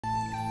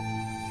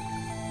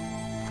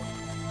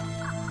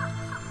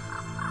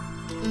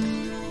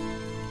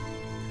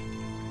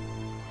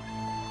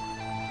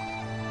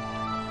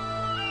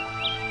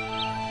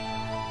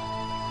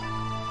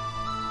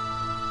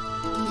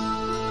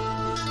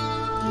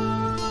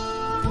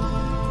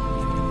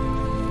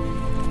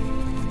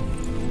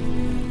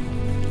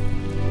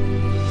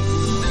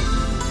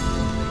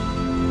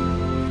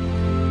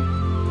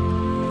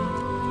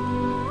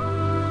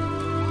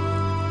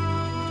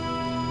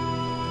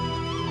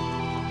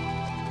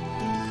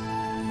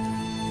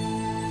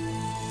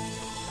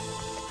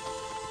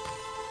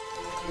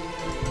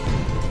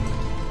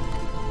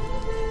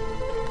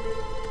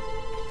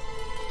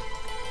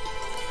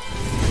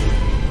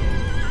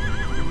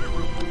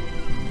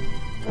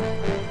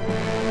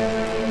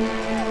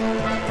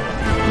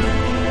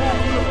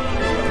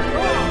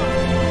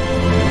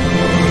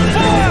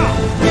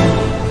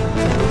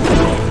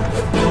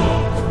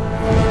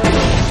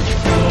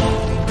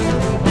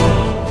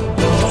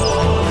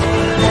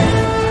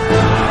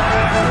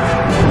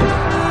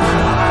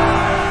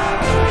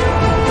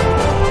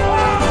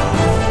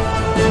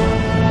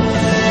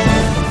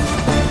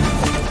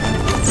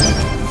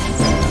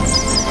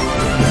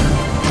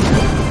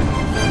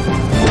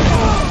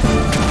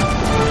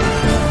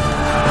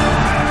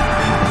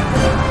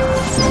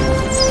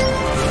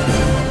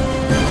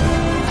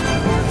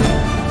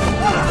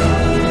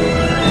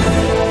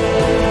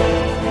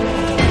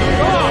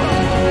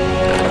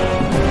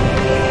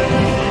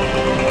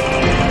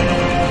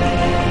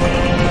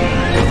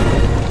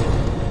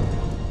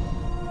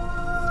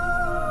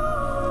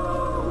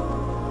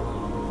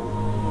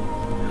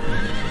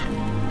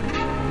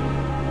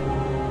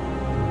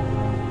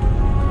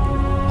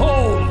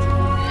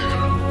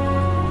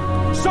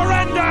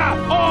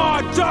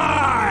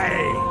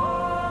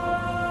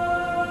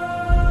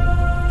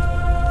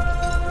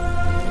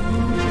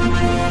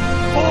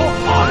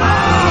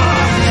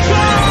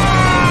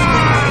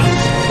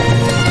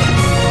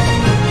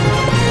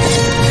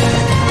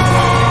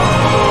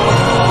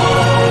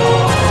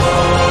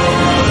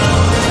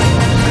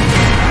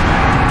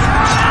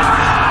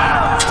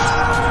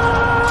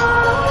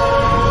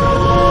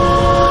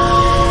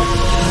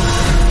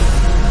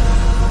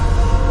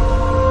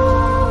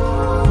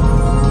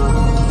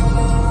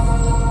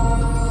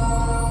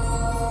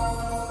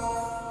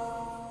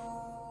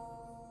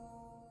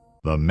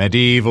The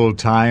medieval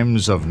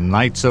times of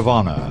Knights of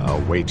Honor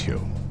await you.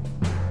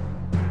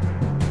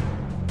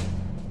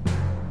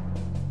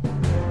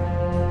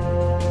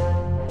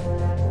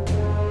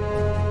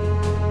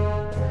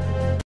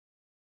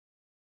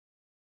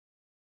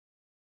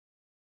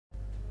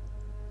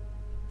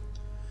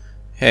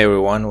 Hey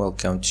everyone,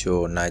 welcome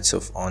to Knights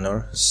of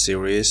Honor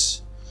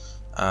series.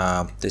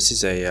 This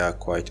is a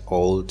quite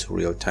old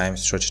real-time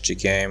strategy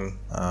game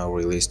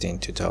released in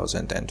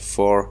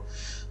 2004.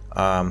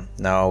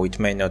 Now it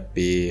may not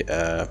be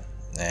an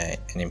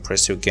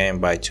impressive game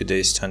by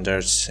today's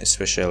standards,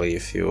 especially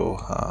if you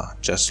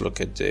just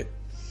look at the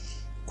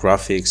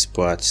graphics,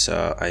 but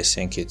I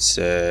think it's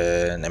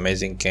an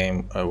amazing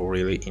game,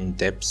 really in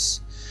depth,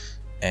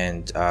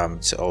 and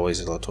it's always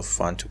a lot of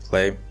fun to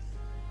play.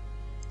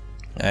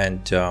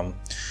 And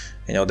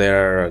you know,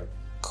 there are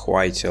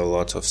quite a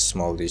lot of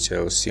small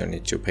details you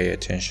need to pay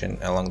attention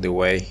along the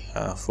way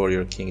for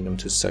your kingdom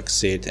to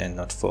succeed and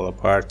not fall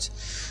apart.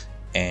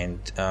 And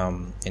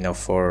you know,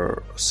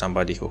 for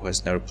somebody who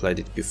has never played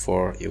it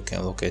before, you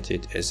can look at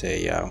it as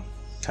a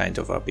kind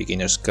of a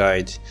beginner's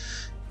guide,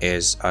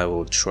 as I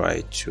will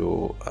try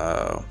to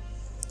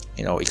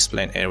you know,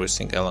 explain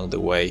everything along the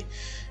way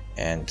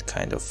and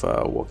kind of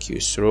walk you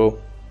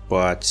through.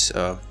 But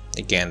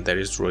again, there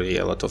is really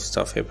a lot of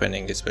stuff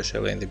happening,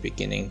 especially in the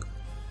beginning,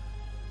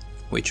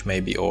 which may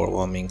be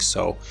overwhelming.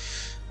 So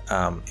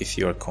if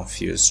you are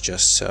confused,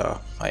 just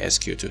I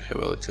ask you to have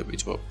a little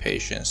bit of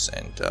patience,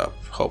 and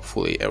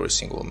hopefully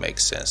everything will make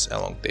sense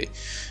along the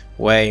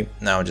way.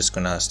 Now I'm just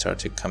gonna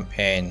start a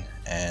campaign,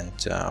 and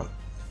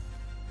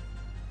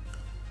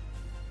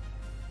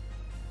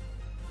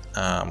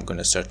I'm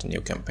gonna start a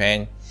new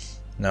campaign.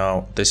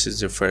 Now this is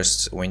the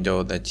first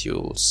window that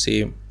you'll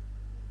see,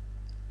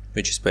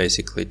 which is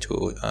basically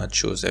to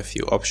choose a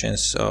few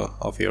options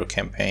of your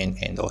campaign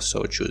and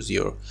also choose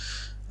your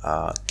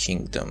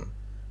kingdom.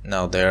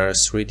 Now there are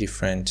 3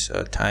 different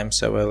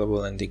times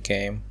available in the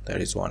game. There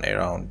is one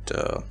around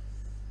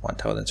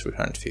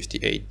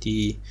 1350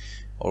 AD,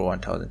 or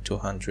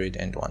 1200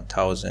 and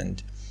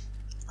 1000.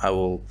 I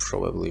will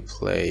probably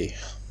play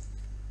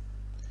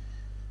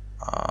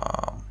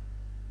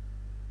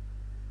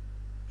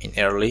in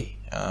early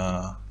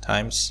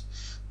times,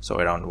 so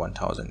around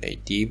 1000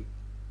 AD.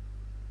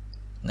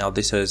 Now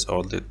this is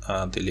all the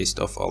list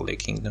of all the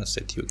kingdoms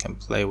that you can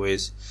play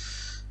with,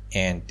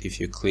 and if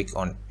you click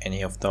on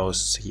any of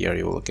those here,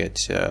 you will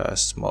get a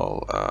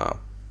small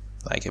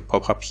like a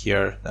pop-up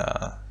here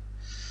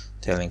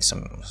telling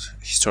some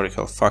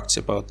historical facts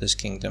about this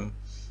kingdom.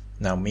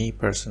 Now me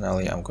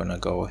personally, I'm gonna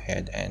go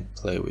ahead and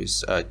play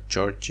with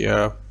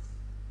Georgia,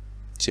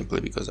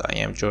 simply because I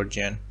am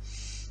Georgian,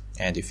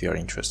 and if you're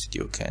interested,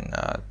 you can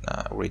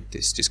read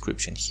this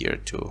description here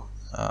to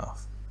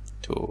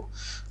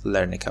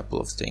learn a couple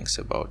of things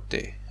about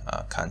the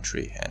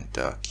country and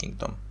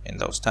kingdom in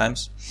those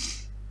times.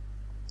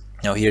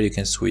 Now here you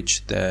can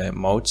switch the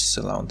modes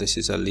around. This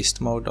is a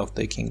list mode of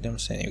the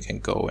kingdoms, and you can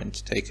go and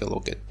take a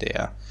look at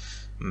their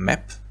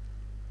map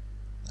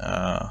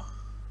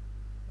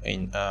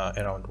in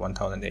around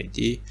 1000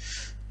 AD.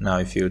 Now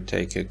if you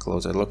take a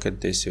closer look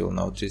at this, you'll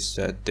notice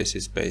that this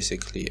is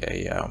basically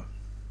a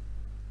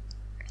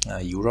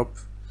Europe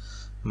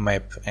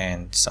map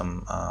and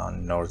some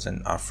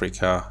Northern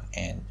Africa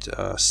and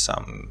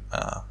some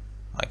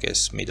I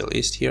guess Middle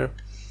East here.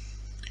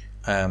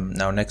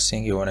 Now next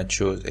thing you want to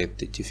choose is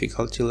the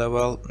difficulty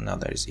level. Now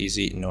there is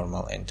easy,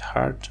 normal and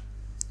hard.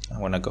 I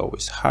want to go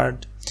with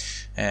hard,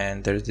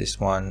 and there's this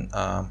one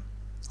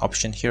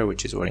option here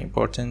which is very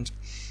important: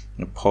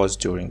 pause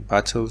during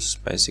battles.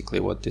 Basically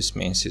what this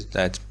means is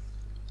that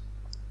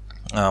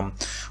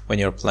when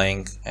you're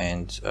playing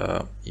and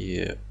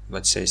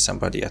let's say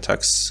somebody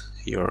attacks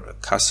your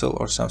castle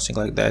or something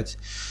like that,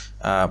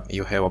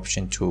 you have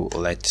option to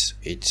let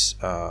it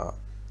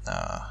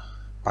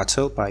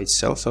battle by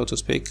itself, so to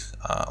speak,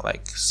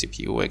 like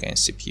CPU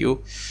against CPU,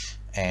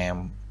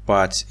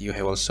 but you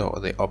have also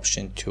the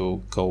option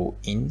to go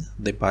in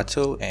the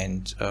battle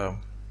and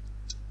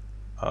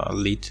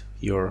lead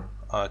your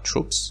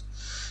troops.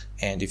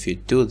 And if you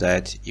do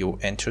that, you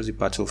enter the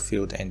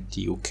battlefield and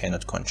you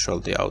cannot control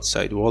the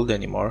outside world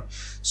anymore.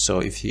 So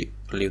if you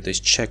leave this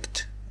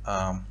checked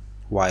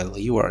while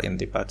you are in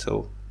the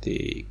battle,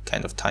 the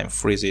kind of time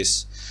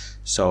freezes,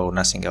 so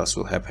nothing else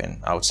will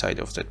happen outside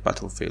of that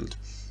battlefield,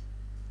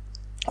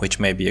 which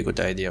may be a good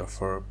idea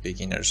for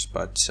beginners,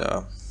 but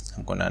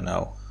I'm gonna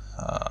now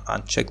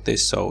uncheck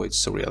this so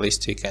it's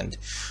realistic, and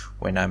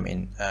when I'm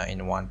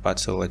in one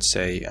battle, let's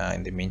say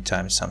in the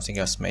meantime something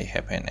else may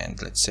happen,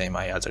 and let's say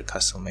my other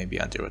castle may be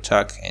under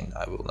attack and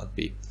I will not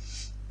be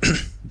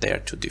there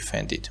to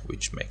defend it,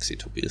 which makes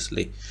it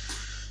obviously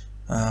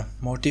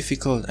more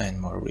difficult and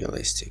more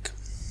realistic.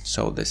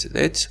 So this is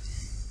it,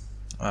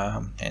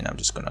 and I'm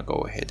just gonna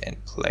go ahead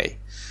and play.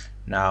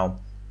 Now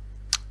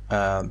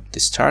the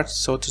start,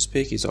 so to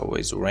speak, is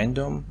always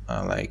random,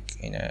 like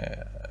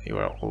you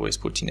are always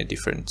put in a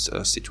different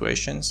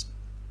situations.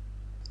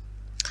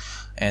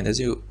 And as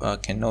you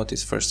can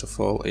notice, first of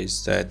all,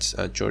 is that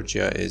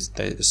Georgia is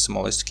the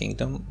smallest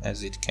kingdom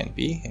as it can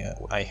be.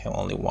 I have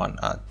only one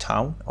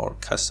town or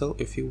castle,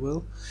 if you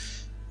will,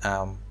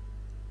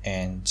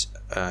 and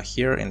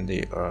here in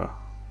the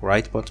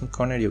right bottom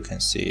corner you can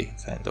see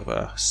kind of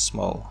a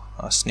small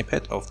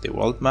snippet of the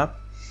world map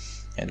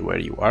and where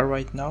you are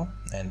right now,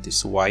 and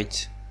this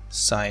white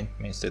sign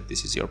means that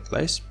this is your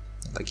place,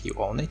 like you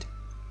own it.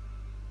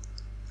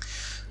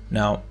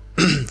 Now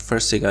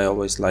first thing I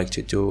always like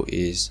to do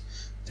is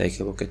take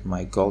a look at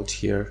my gold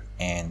here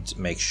and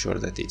make sure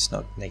that it's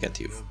not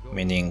negative,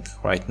 meaning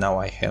right now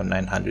I have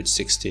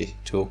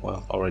 962,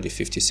 well, already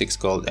 56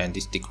 gold, and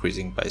it's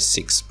decreasing by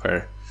 6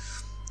 per,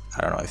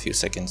 I don't know, a few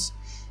seconds.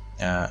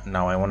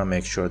 Now I want to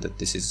make sure that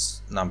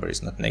this number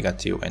is not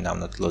negative and I'm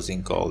not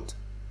losing gold,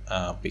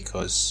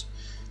 because,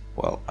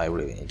 well, I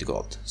really need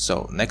gold.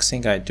 So next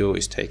thing I do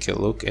is take a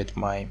look at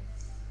my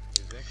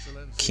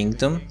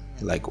kingdom,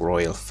 like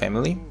royal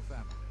family.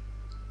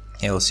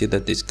 You'll see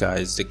that this guy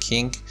is the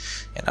king,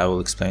 and I will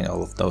explain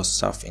all of those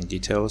stuff in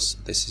details.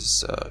 This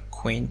is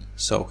queen,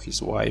 so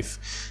his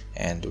wife,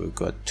 and we've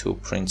got 2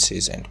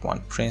 princes and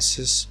 1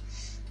 princess,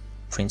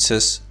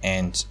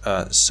 and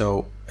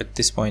so at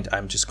this point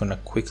I'm just gonna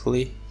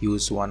quickly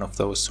use one of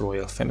those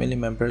royal family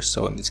members,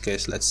 so in this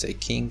case let's say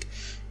king,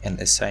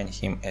 and assign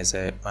him as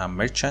a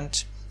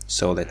merchant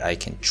so that I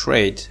can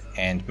trade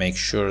and make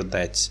sure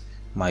that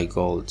my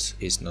gold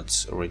is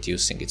not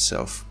reducing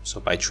itself. So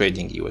by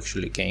trading you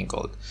actually gain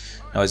gold.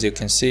 Now as you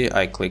can see,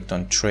 I clicked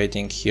on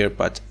trading here,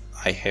 but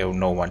I have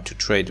no one to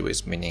trade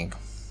with, meaning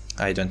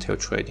I don't have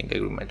trading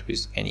agreement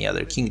with any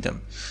other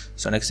kingdom.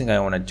 So next thing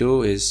I want to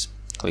do is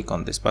click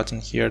on this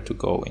button here to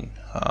go in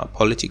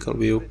political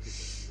view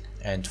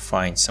and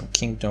find some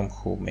kingdom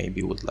who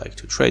maybe would like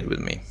to trade with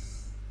me.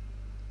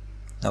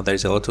 Now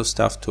there's a lot of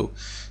stuff to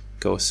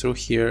go through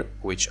here,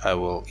 which I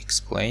will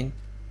explain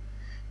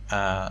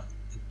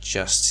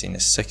just in a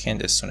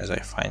second, as soon as I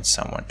find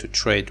someone to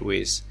trade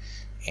with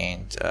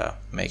and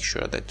make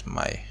sure that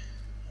my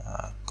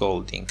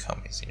gold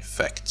income is in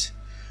fact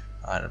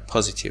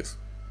positive.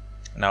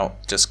 Now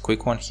just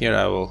quick one here,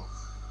 I will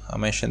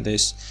mention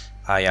this.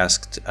 I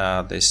asked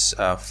this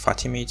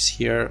Fatimids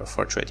here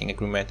for trading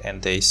agreement,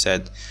 and they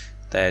said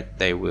that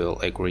they will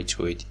agree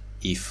to it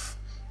if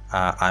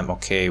I'm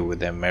okay with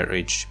the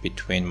marriage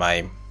between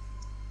my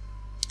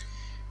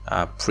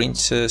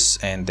princess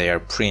and their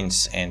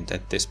prince, and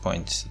at this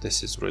point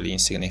this is really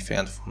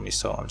insignificant for me,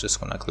 so I'm just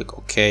gonna click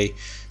OK.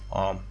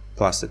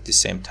 Plus at the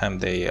same time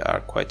they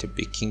are quite a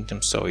big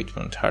kingdom, so it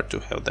won't hurt to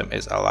have them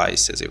as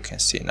allies. As you can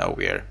see, now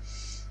we are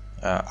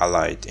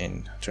allied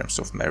in terms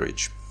of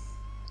marriage.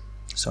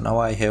 So now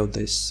I have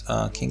this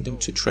kingdom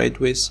to trade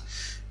with,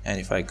 and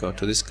if I go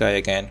to this guy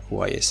again,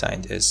 who I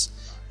assigned as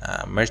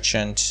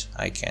merchant,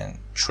 I can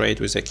trade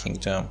with a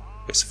kingdom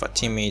with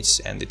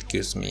Fatimids, and it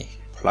gives me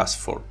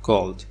 +4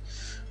 gold,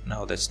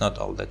 Now that's not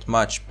all that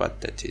much,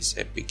 but that is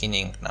a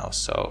beginning now.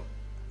 So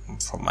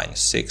from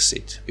 -6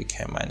 it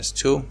became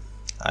 -2.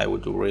 I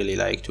would really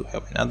like to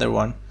have another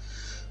one,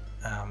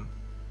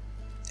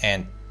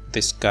 and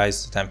these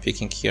guys that I'm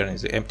picking here in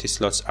the empty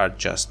slots are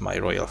just my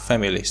royal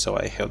family, so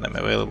I have them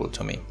available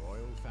to me.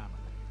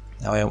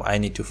 Now I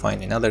need to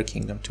find another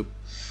kingdom to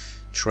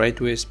trade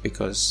with,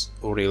 because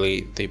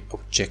really the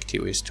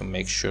objective is to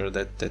make sure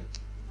that that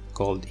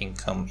gold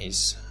income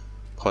is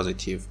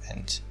positive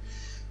and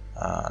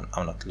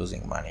I'm not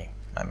losing money,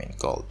 I mean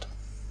gold.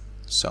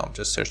 So I'm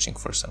just searching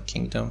for some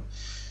kingdom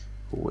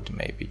who would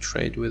maybe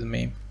trade with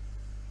me,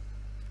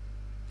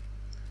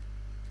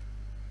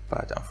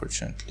 but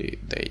unfortunately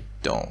they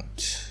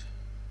don't.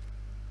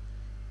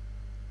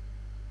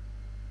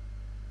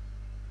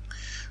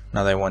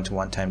 Now they want a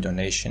one-time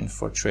donation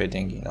for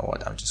trading. You know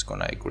what, I'm just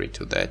gonna agree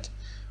to that,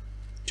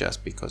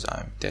 just because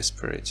I'm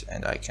desperate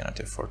and I cannot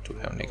afford to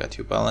have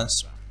negative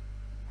balance.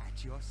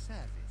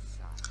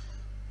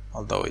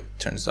 Although it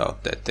turns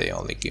out that they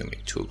only give me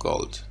 2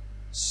 gold,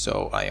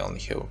 so I only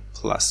have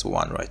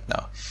 +1 right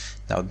now.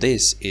 Now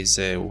this is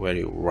a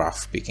very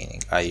rough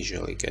beginning. I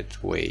usually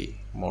get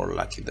way more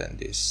lucky than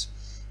this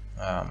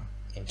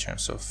in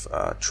terms of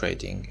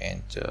trading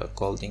and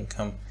gold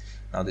income.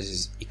 Now this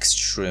is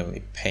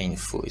extremely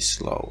painfully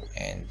slow,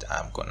 and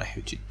I'm gonna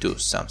have to do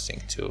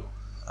something to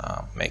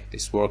make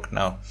this work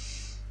now,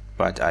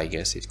 but I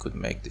guess it could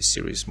make this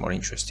series more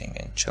interesting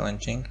and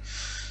challenging.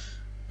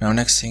 Now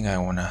next thing I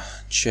wanna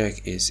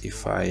check is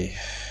if I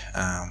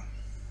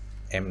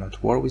am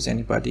not war with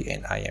anybody,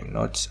 and I am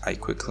not. I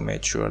quickly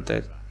made sure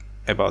that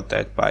about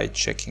that by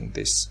checking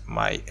this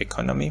my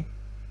economy,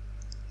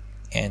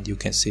 and you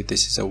can see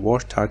this is a war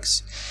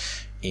tax,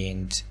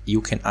 and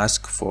you can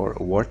ask for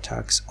war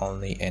tax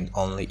only and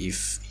only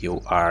if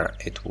you are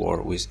at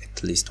war with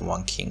at least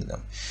 1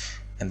 kingdom.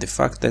 And the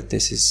fact that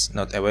this is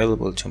not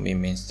available to me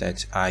means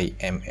that I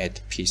am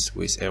at peace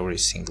with every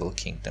single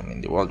kingdom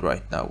in the world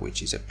right now,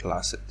 which is a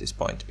plus at this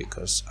point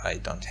because I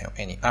don't have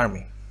any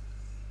army.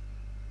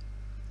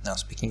 Now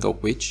speaking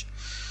of which,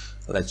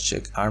 let's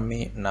check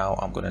army. Now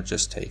I'm gonna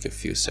just take a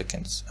few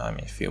seconds, I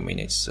mean a few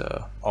minutes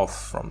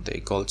off from the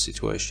gold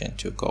situation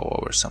to go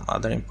over some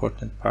other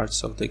important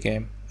parts of the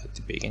game at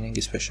the beginning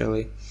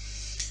especially,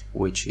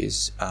 which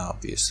is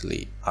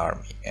obviously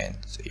army and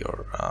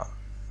your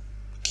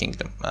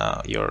kingdom,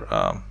 your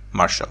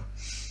marshal.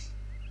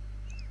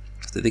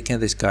 So look at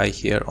this guy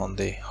here on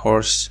the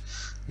horse.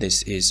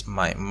 This is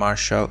my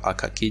marshal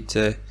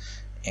Akakite,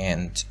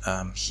 and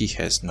he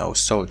has no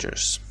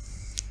soldiers.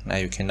 Now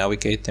you can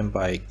navigate them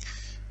by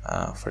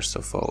first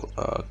of all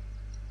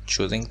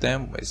choosing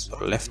them with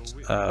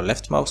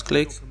left mouse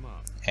click,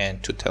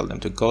 and to tell them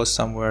to go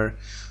somewhere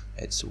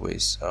it's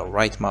with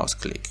right mouse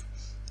click.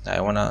 Now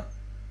I wanna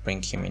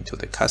bring him into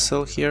the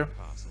castle here,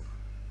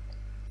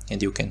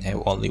 and you can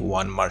have only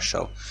 1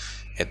 marshal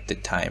at the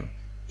time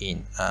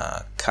in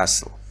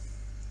castle.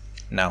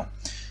 Now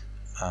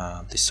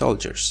the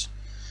soldiers,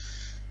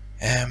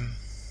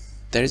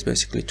 there is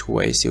basically 2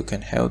 ways you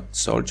can have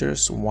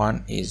soldiers.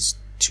 One is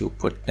to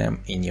put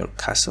them in your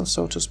castle,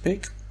 so to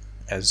speak,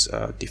 as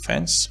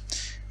defense,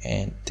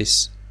 and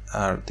these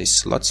are the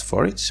slots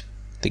for it.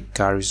 The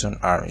garrison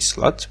army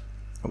slot,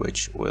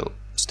 which will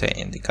stay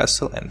in the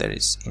castle, and there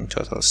is in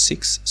total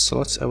 6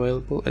 slots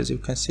available, as you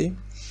can see.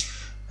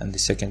 And the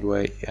second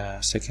way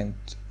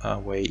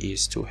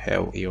is to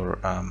have your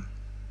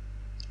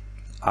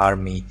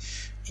army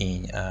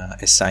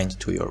assigned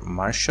to your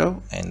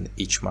marshal, and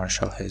each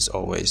marshal has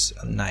always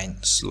 9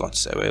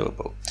 slots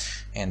available,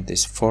 and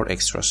these 4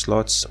 extra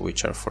slots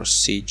which are for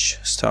siege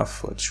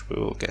stuff, which we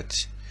will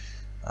get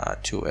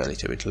to a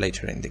little bit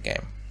later in the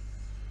game.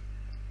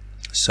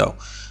 So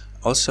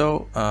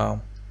also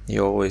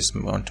you always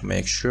want to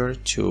make sure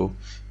to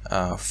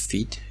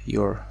feed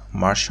your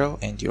marshal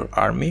and your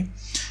army,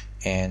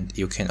 and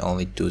you can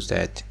only do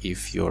that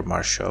if your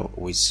marshal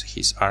with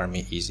his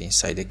army is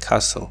inside the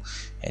castle,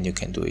 and you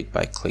can do it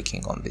by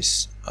clicking on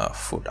this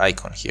food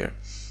icon here.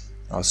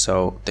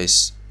 Also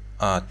this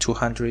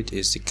 200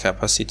 is the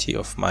capacity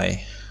of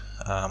my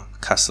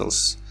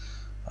castle's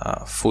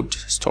food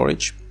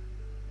storage,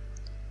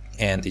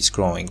 and it's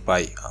growing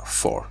by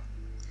 4.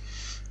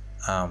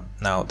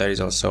 Now there is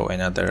also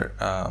another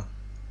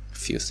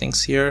few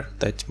things here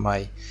that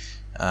my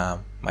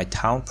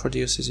town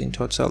produces in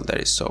total. There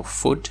is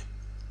food,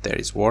 there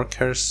is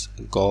workers,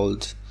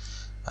 gold,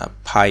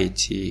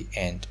 piety,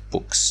 and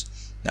books.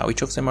 Now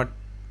each of them are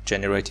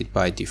generated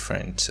by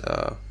different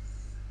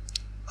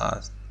I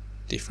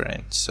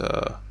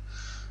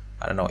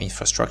don't know,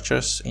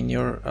 infrastructures in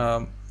your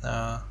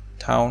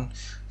town,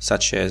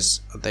 such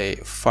as the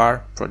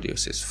far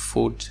produces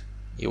food,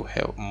 you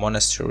have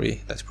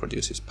monastery that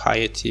produces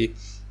piety,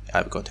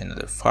 I've got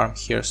another farm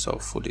here, so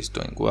food is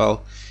doing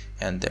well,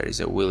 and there is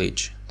a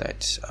village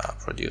that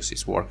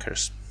produces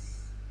workers.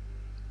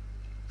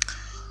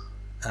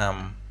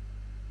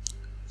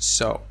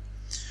 So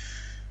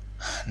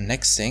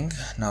next thing,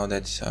 now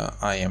that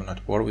I am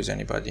not war with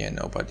anybody and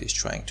nobody is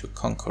trying to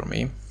conquer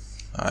me,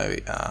 I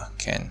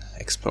can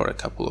explore a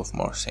couple of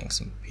more things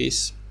in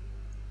peace.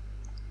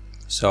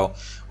 So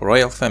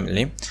royal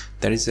family,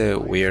 there is a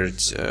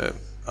weird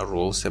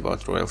rules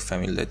about royal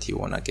family that you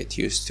wanna get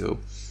used to.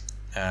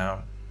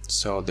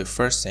 So the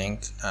first thing,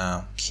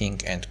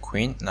 king and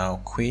queen.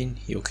 Now queen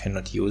you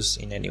cannot use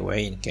in any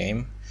way in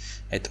game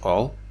at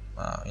all.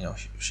 You know,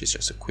 she's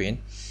just a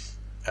queen.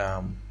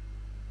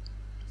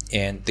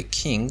 And the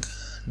king,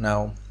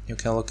 now you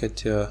can look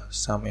at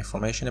some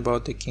information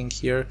about the king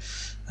here.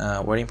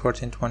 Very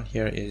important one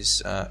here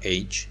is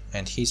age,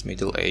 and he's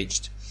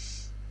middle-aged,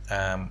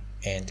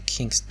 and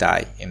kings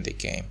die in the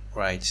game,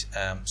 right?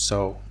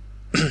 So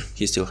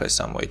he still has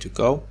some way to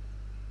go.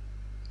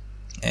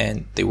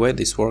 And the way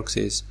this works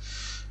is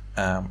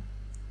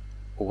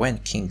when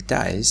king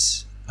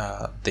dies,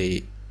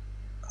 the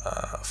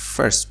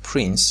first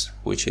prince,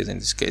 which is in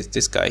this case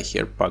this guy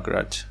here,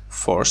 Bagrat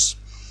Force,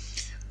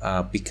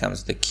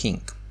 becomes the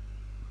king,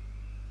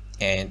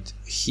 and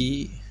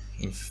he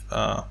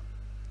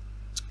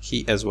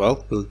as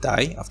well will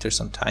die after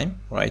some time,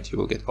 right? He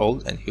will get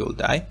old and he will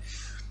die.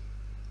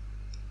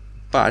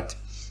 But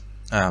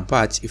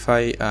if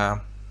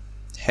I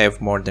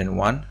have more than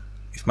one,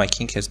 if my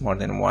king has more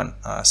than one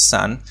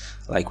son,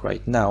 like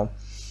right now,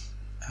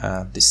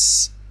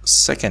 this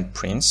second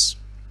prince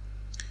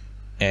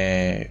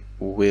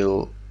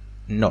will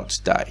not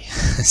die.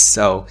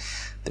 So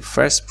the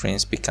first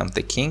prince becomes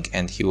the king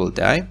and he will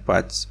die,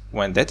 but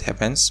when that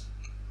happens,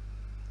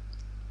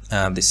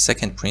 the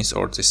second prince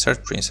or the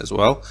third prince as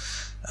well,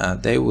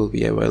 they will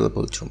be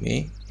available to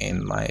me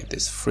in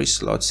these 3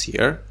 slots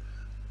here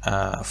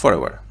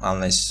forever,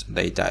 unless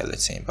they die,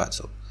 let's say, in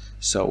battle.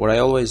 So what I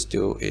always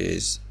do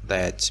is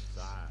that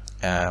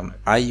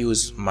I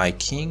use my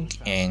king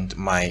and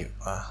my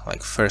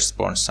like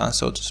firstborn son,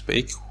 so to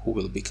speak, who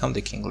will become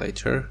the king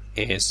later,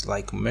 as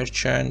like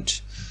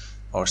merchant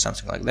or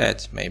something like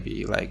that,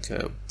 maybe like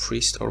a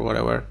priest or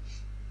whatever,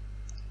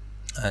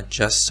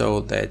 just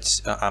so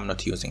that I'm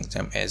not using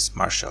them as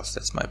marshals.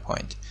 That's my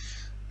point,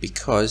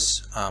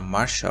 because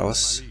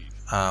marshals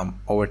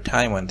over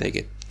time, when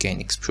they gain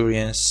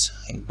experience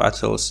in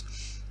battles,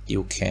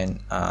 you can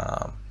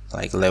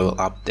like level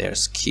up their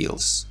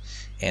skills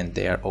and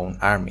their own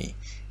army.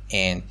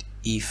 And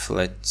if,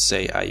 let's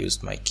say, I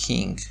used my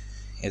king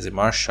as a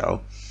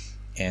marshal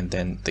and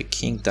then the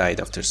king died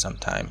after some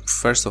time,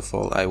 first of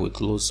all I would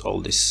lose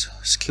all these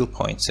skill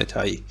points that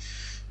I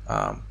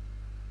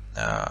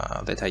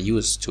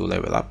used to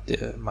level up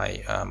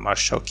my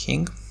marshal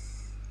king,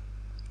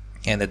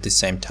 and at the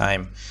same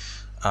time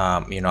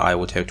you know, I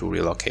would have to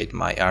relocate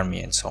my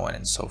army and so on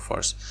and so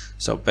forth.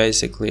 So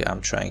basically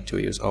I'm trying to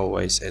use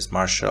always as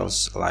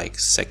marshals like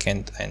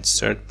second and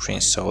third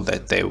prince, so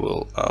that they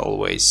will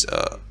always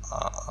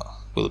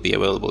will be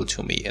available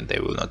to me and they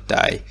will not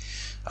die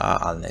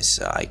unless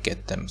I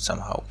get them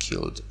somehow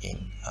killed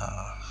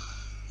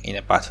in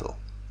a battle.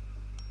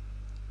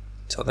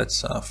 So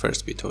that's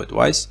first bit of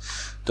advice.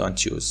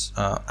 Don't use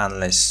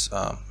unless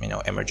you know,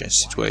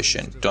 emergency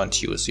situation,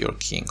 don't use your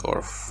king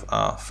or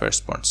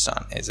firstborn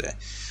son as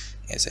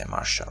a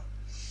marshal.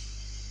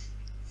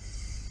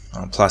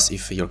 Plus,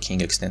 if your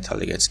king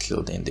accidentally gets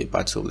killed in the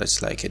battle,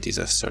 that's like a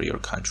disaster. Your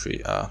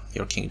country,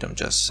 your kingdom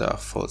just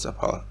falls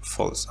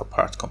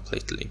apart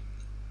completely.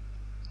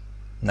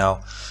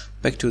 Now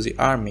back to the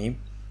army.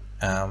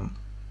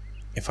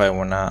 If I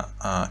wanna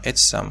add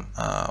some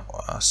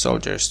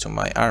soldiers to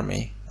my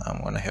army,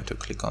 I'm gonna have to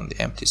click on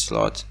the empty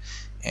slot,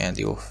 and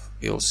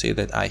you'll see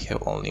that I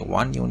have only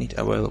one unit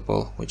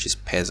available, which is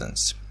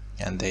peasants,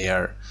 and they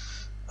are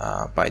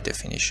by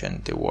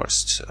definition the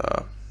worst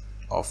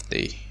of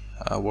the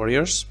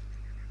warriors,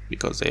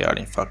 because they are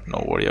in fact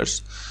no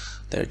warriors.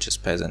 They're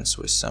just peasants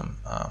with some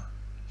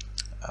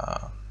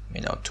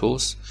you know,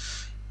 tools,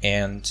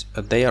 and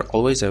they are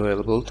always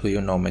available to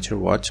you no matter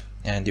what.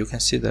 And you can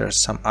see there are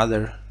some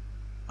other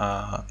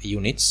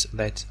units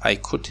that I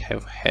could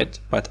have had,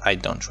 but I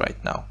don't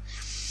right now.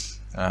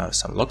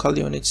 Some local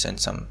units and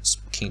some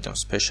kingdom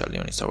special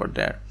units over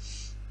there,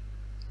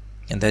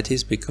 and that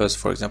is because,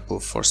 for example,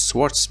 for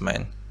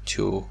swordsmen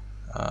to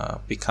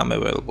become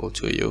available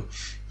to you,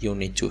 you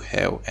need to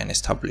have an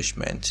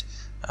establishment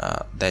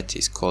that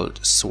is called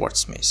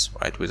swordsmith,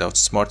 right? Without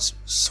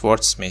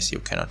swordsmith you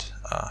cannot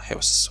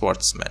have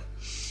swordsmen.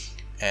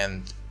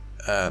 And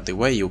the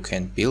way you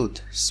can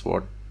build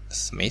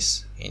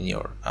swordsmiths in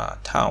your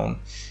town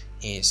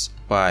is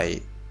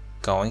by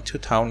going to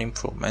town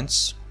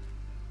improvements.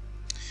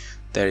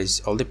 There is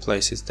all the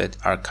places that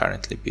are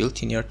currently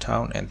built in your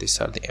town, and these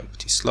are the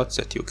empty slots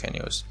that you can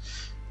use.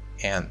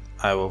 And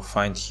I will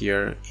find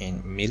here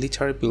in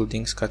military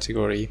buildings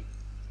category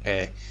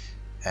a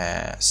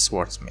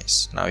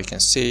swordsmith. Now you can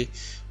see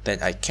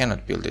that I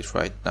cannot build it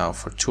right now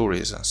for 2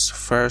 reasons.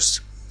 First,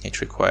 it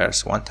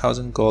requires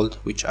 1000 gold,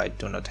 which I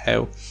do not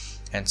have,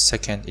 and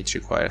second, it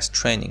requires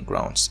training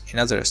grounds in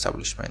other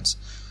establishment,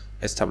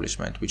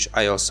 which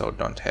I also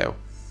don't have,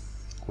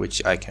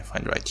 which I can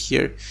find right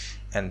here.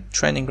 And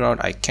training ground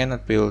I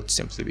cannot build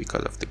simply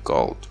because of the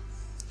gold.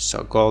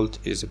 So gold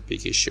is a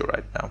big issue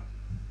right now.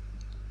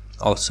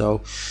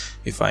 Also,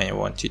 if I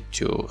wanted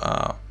to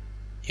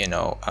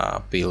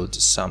build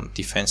some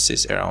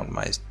defenses around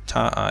my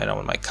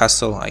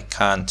castle. I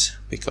can't,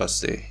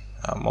 because the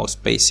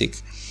most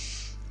basic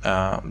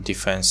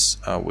defense,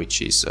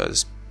 which is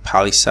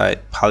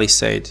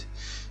palisade,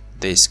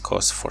 this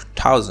costs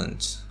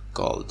 4,000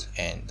 gold,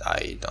 and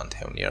I don't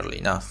have nearly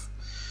enough.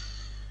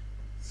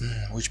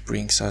 Which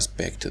brings us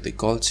back to the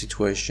gold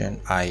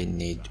situation. I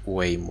need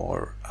way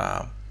more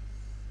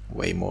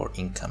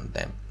income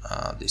than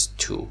this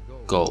 2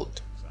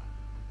 gold.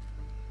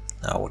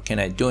 Now, what can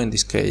I do in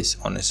this case?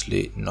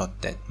 Honestly,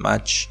 not that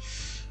much.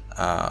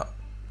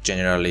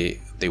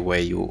 Generally, the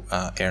way you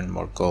earn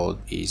more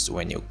gold is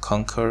when you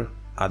conquer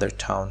other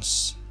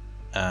towns,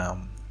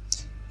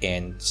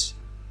 and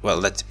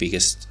well, that's the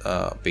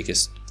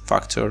biggest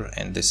factor.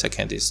 And the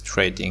second is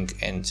trading.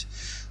 And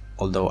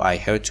although I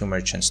have 2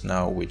 merchants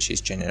now, which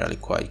is generally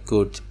quite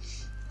good,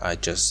 I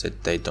just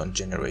said they don't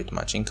generate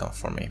much income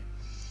for me.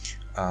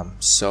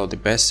 So the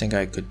best thing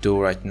I could do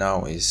right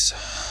now is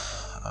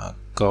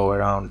go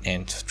around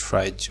and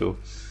try to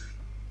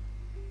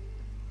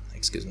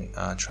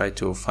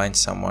find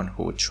someone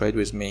who would trade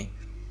with me,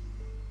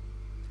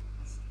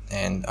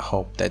 and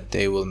hope that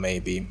they will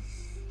maybe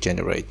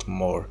generate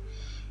more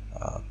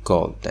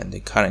gold than the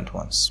current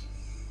ones,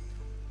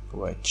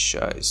 which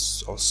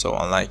is also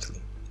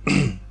unlikely.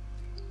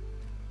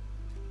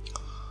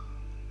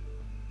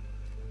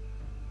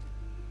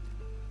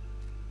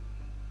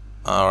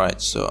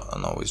 Alright, so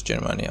now with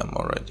Germany I'm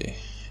already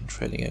in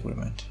trading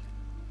agreement.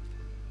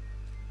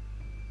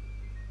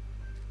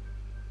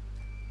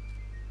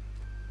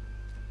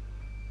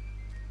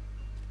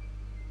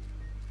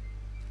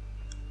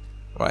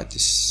 Right,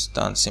 this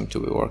doesn't seem to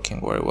be working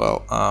very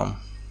well.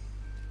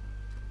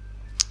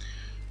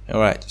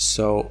 Alright,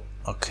 so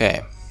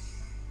okay,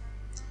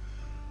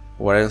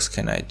 what else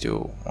can I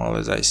do? Well,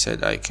 as I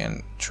said, I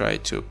can try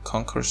to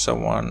conquer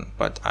someone,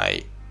 but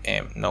I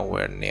am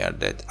nowhere near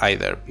that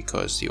either,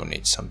 because you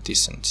need some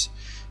decent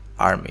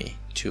army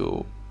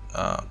to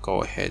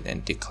go ahead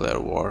and declare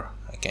war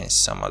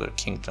against some other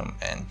kingdom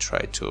and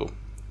try to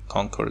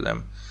conquer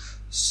them.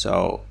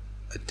 So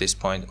at this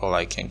point, all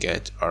I can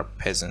get are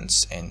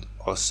peasants, and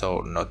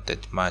also not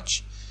that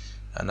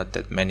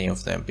many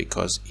of them,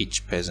 because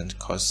each peasant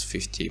costs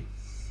 50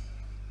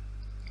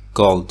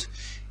 gold,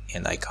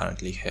 and I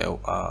currently have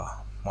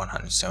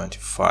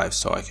 175,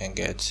 so I can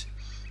get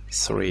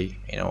 3,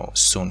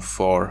 soon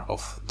 4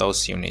 of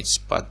those units,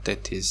 but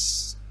that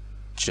is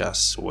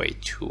just way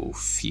too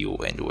few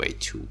and way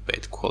too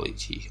bad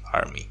quality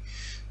army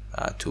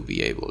to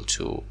be able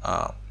to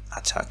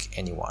attack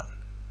anyone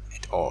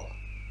at all.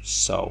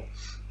 So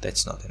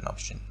that's not an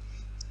option.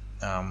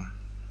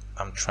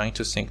 I'm trying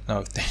to think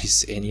now if there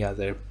is any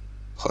other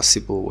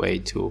possible way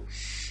to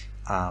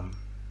earn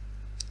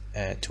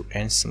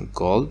some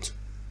gold.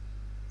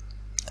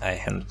 I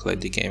haven't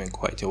played the game in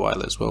quite a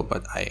while as well,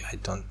 but I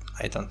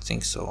don't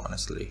think so,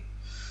 honestly.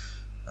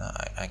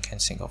 I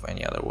can't think of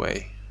any other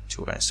way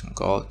to earn some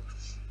gold.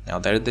 Now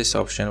there's this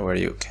option where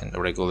you can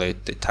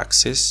regulate the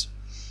taxes.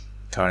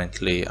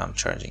 Currently I'm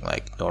charging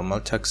like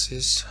normal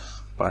taxes,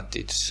 but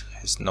it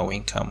has no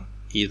income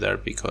either,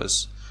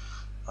 because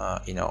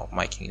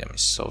my kingdom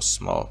is so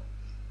small.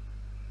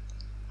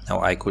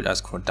 Now I could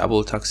ask for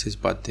double taxes,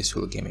 but this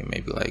will give me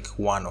maybe like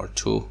 1 or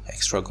 2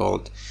 extra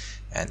gold,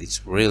 and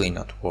it's really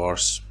not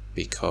worth,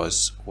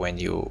 because when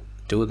you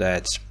do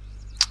that,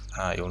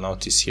 you'll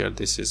notice here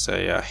this is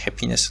a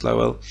happiness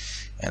level,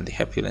 and the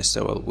happiness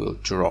level will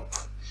drop,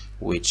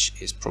 which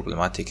is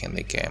problematic in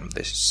the game.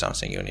 This is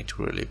something you need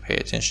to really pay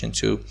attention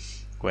to.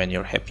 When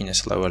your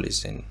happiness level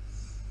is in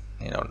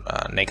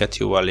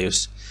negative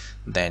values,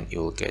 then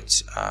you'll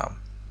get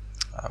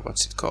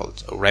what's it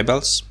called,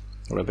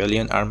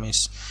 rebellion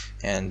armies,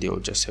 and you'll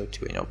just have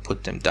to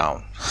put them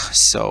down.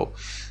 So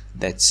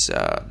that's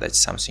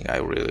something I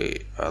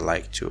really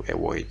like to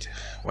avoid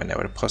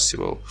whenever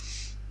possible,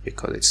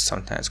 because it's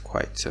sometimes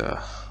quite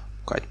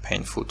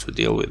painful to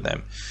deal with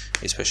them,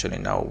 especially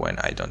now when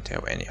I don't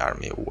have any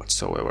army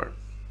whatsoever.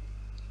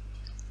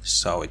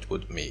 So it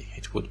would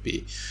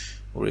be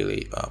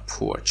really a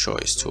poor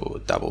choice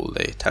to double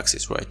the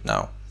taxes right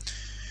now.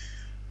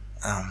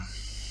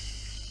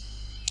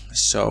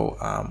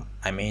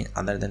 I mean,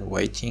 other than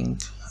waiting,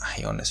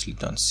 I honestly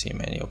don't see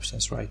many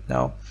options right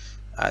now.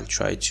 I'll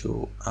try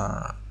to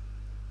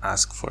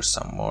ask for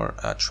some more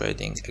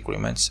trading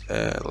agreements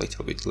a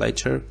little bit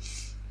later,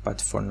 but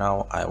for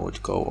now I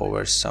would go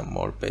over some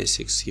more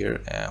basics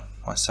here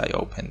once I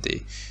open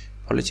the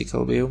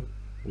political view.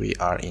 We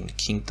are in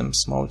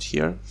kingdoms mode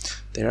here.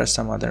 There are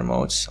some other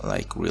modes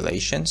like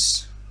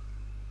relations,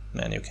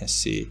 and you can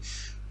see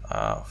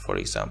for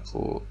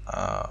example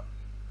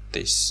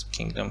this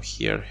kingdom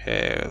here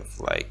have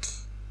like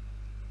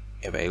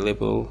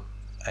available,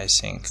 I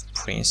think,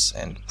 prince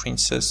and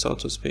princess, so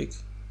to speak.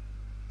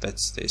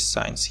 That's the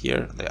signs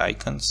here, the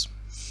icons.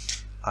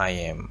 I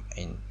am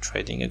in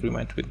trading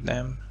agreement with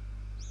them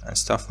and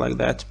stuff like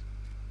that.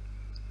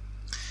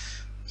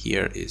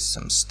 Here is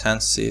some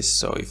stances,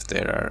 so if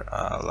there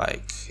are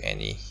like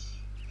any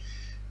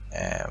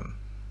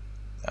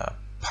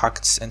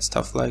pacts and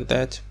stuff like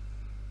that.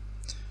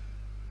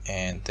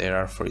 and there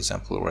are, for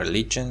example,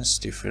 religions,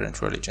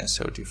 different religions,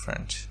 so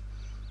different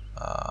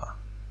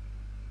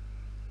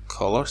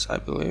colors, I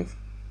believe.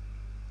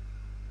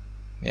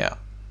 Yeah,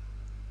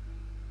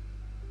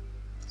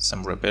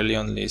 some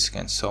rebellion list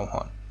and so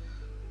on.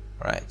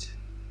 Right,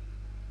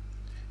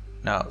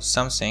 now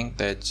something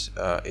that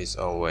is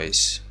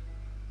always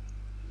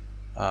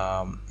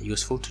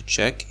useful to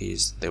check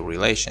is the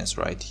relations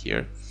right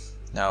here.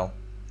 Now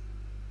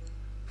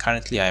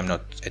currently I am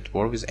not at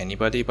war with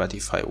anybody, but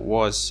if I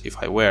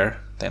were,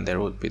 then there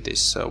would be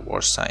this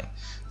war sign.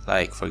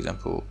 Like, for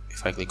example,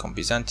 if I click on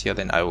Byzantia,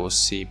 then I will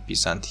see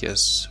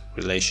Byzantia's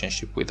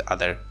relationship with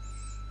other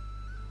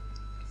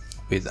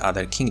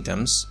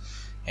kingdoms,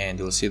 and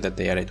you'll see that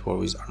they are at war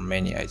with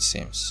Armenia, it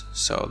seems.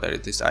 So there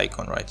is this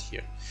icon right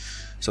here.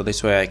 So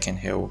this way I can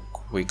have a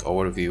quick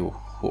overview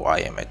who I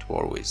am at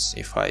war with,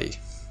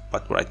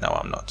 but right now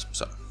I'm not.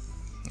 So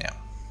yeah.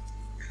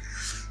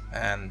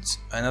 And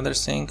another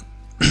thing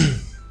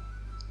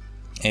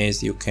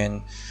is you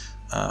can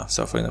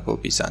so for example,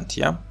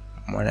 Byzantia,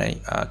 when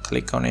I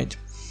click on it,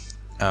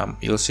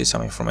 you'll see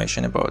some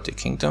information about the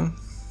kingdom.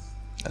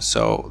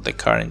 So the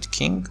current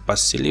king,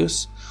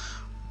 Basilius,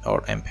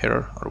 or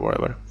emperor, or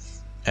whatever,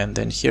 and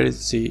then here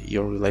is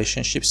your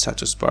relationship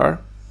status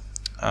bar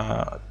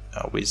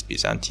with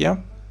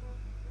Byzantia.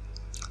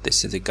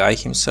 This is the guy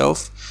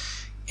himself,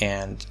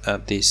 and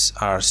these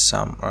are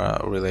some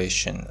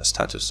relation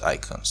status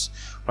icons.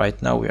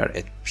 Right now we are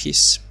at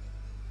peace,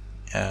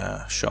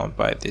 shown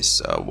by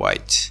this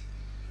white,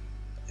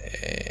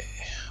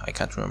 I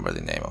can't remember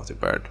the name of the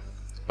bird,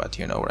 but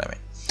you know what I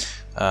mean.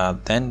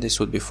 Then this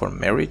would be for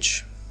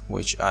marriage,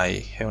 which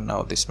I have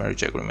now this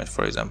marriage agreement,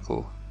 for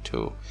example,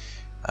 to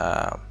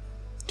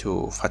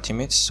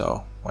Fatimids.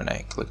 So when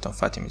I clicked on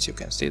Fatimids, you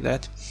can see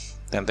that.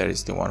 Then there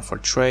is the one for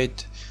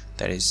trade.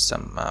 There is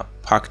some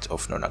pact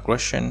of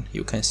non-aggression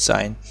you can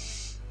sign,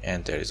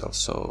 and there is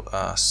also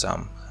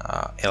some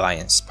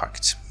alliance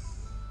pact.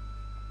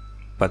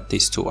 But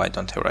these two I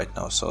don't have right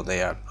now, so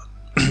they are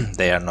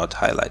they are not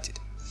highlighted.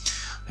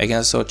 I can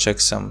also check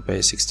some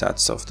basic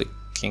stats of the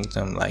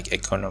kingdom, like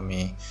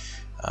economy,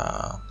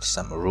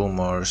 some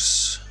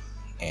rumors,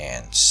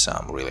 and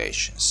some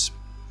relations.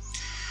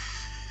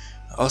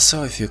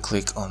 Also, if you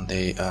click on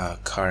the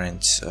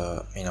current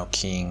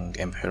king,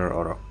 emperor,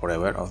 or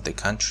whatever of the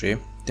country,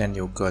 then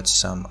you got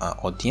some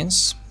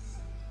audience.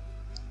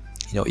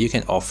 You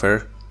can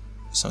offer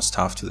some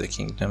stuff to the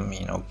kingdom,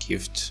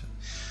 gift,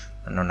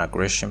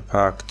 non-aggression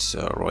pact,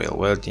 royal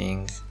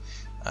wedding.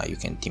 You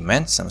can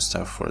demand some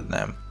stuff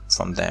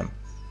from them.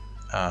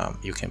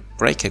 You can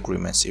break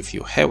agreements if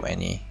you have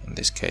any. In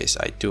this case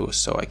I do,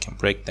 so I can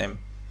break them,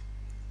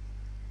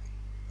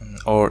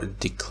 or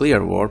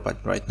declare war,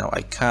 but right now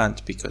I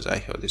can't because I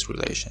have these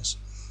relations.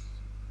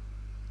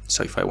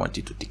 So if I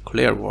wanted to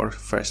declare war,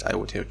 first I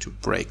would have to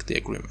break the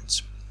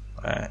agreements,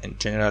 and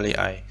generally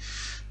I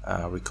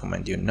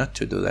recommend you not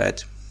to do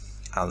that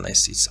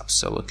unless it's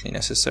absolutely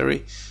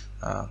necessary,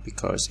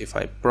 because if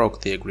I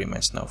broke the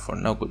agreements now for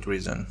no good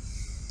reason,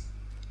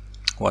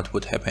 what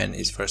would happen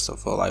is, first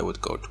of all, I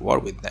would go to war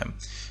with them,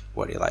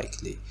 very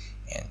likely,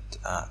 and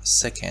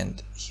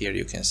second, here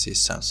you can see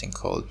something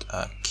called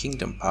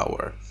kingdom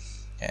power,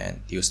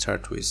 and you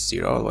start with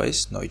 0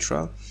 always,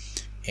 neutral,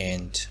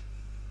 and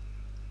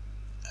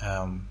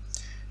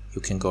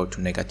you can go to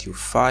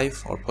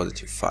 -5 or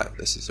 +5.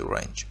 This is the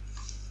range.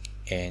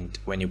 And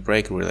when you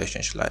break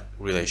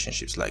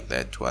relationships like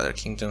that to other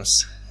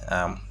kingdoms,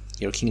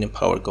 your kingdom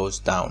power goes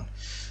down.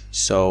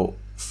 So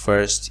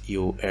first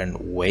you earn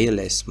way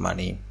less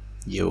money,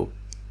 your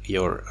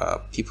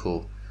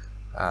people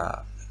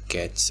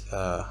get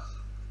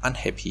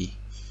unhappy,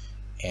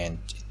 and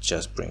it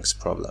just brings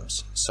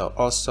problems. So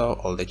also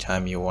all the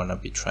time you want to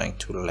be trying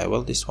to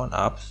level this one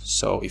up.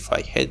 So if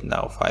I had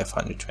now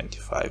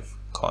 525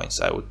 coins,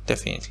 I would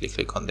definitely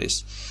click on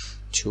this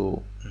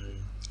to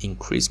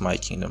increase my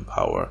kingdom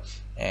power,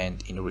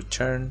 and in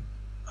return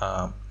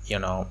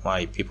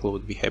my people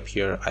would be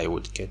happier. I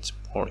would get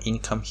more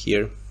income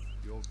here.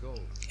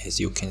 As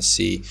you can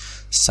see,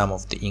 some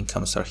of the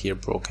incomes are here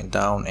broken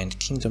down, and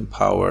kingdom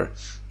power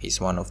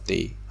is one of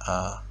the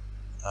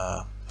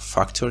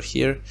factor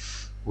here,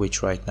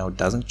 which right now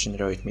doesn't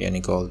generate me any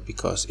gold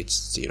because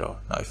it's 0.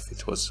 Now if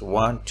it was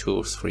 1,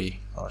 2, 3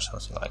 or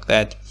something like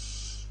that,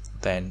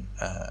 then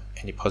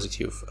any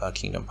positive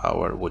kingdom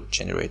power would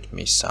generate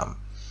me some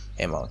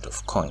amount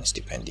of coins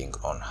depending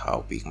on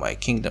how big my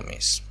kingdom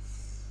is.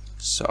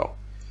 So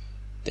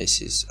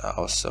this is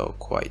also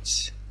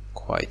quite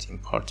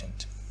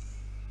important.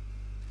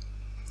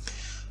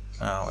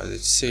 Now, as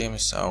it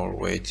seems, our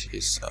wait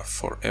is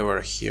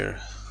forever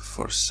here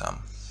for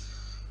some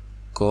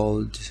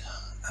gold.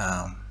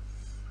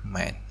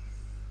 Man,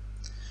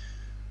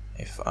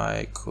 if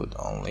I could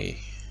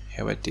only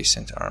have a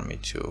decent army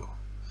to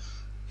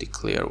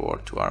declare war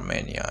to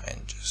Armenia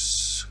and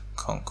just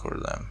conquer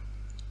them,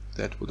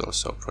 that would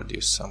also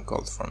produce some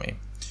gold for me.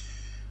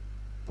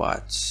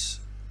 But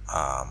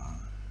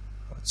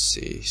let's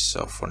see,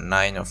 so for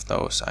 9 of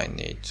those I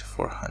need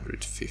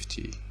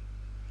 450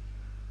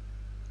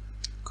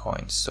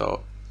 coins.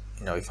 So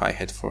if I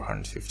had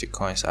 450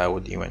 coins, I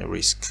would even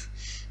risk,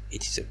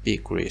 it is a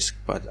big risk,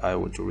 but I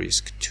would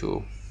risk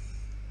to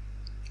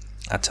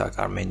attack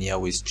Armenia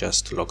with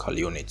just local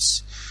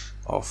units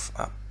of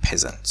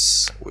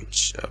peasants,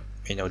 which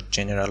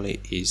generally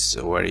is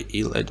very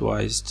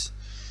ill-advised,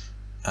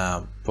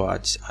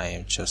 but I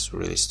am just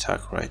really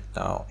stuck right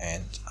now,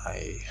 and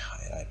I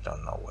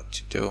don't know what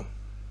to do.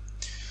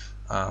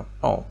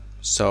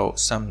 So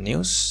some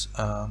news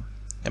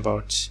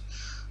about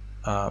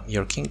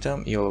your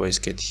kingdom. You always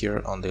get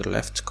here on the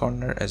left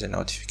corner as a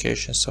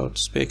notification, so to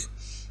speak.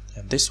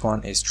 And this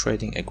one is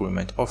trading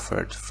agreement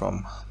offered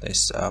from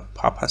this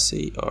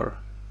papacy, or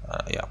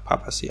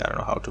papacy, I don't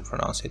know how to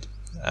pronounce it.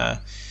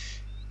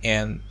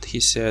 And he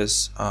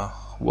says,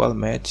 well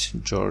met,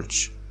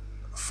 George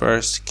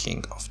I,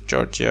 King of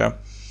Georgia.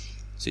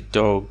 The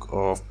dog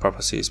of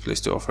papacy is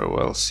pleased to offer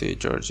wealthy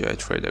Georgia a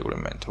trade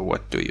agreement.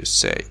 What do you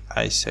say?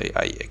 I say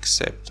I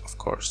accept, of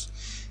course.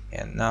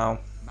 And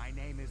now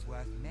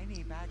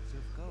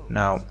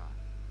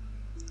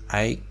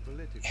I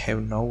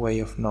have no way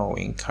of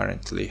knowing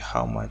currently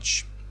how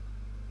much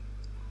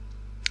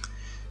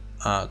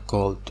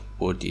gold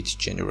would it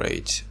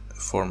generate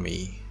for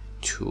me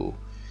to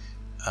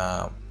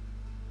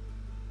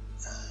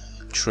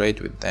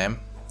trade with them.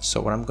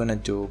 So what I'm gonna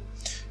do,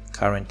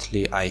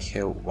 currently I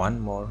have one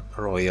more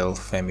royal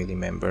family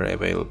member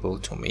available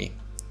to me,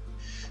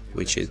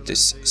 which is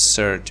this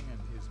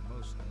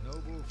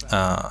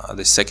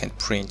the second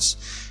prince,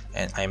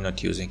 and I'm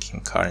not using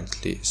him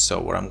currently. So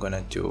what I'm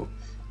gonna do,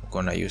 I'm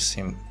gonna use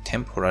him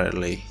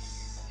temporarily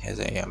as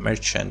a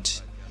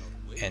merchant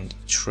and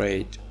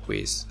trade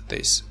with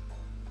this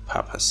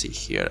papacy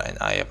here, and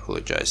I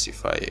apologize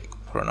if I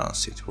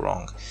pronounce it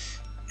wrong,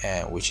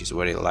 which is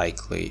very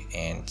likely.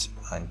 And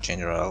in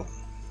general,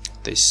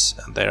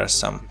 there are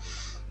some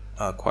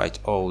quite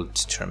old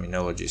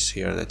terminologies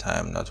here that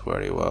I'm not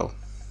very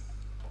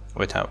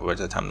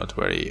that I'm not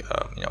very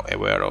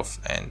aware of,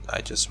 and I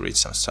just read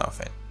some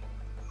stuff and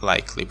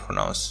likely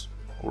pronounce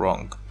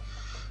wrong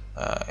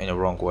in a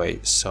wrong way,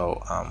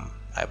 so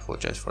I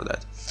apologize for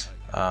that.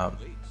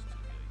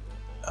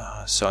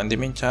 So in the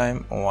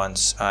meantime,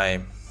 once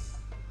I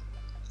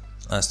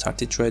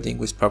started trading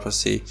with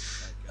papacy,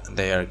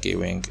 they are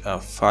giving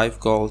 5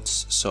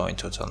 golds, so in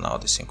total now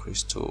this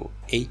increased to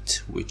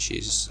 8, which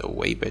is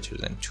way better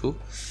than 2.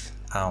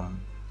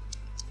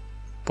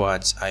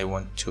 But I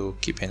want to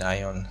keep an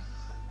eye on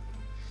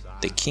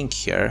the king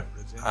here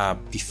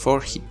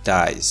before he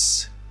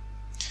dies,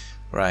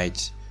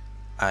 right?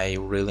 I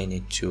really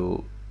need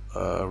to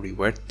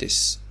revert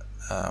this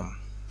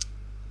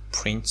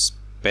prince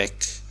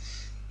back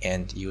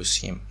and use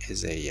him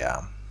as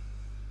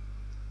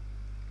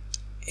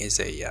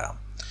a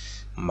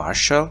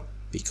marshal,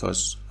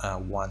 because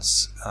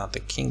once the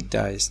king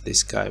dies,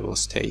 this guy will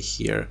stay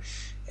here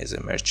as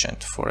a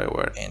merchant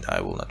forever, and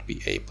I will not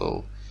be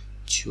able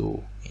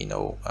to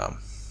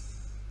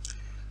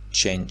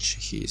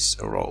change his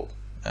role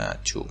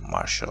to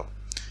marshal.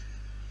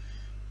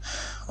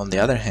 On the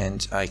other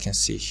hand, I can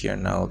see here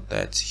now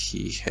that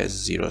he has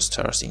 0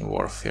 stars in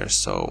warfare,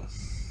 so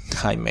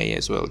I may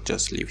as well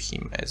just leave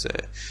him as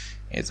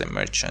a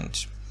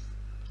merchant.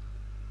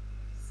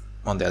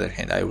 On the other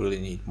hand, I really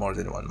need more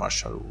than 1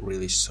 marshal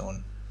really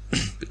soon,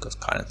 because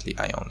currently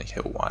I only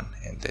have 1,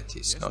 and that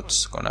is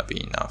not gonna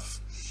be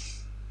enough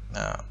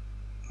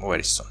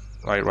very soon.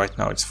 Right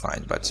now it's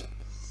fine, but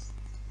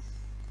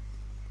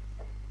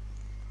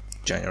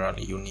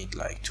generally you need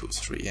like 2,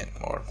 3 and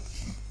more.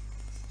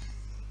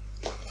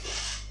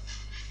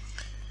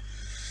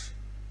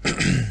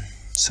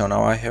 So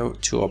now I have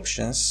 2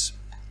 options.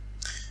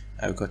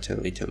 I've got a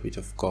little bit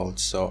of gold,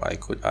 so I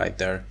could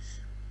either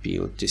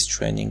build these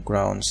training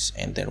grounds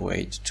and then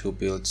wait to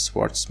build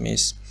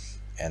swordsmiths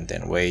and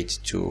then wait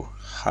to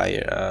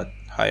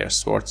hire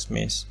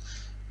swordsmiths,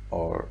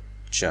 or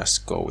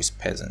just go with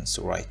peasants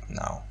right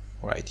now,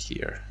 right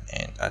here,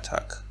 and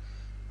attack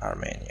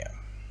Armenia.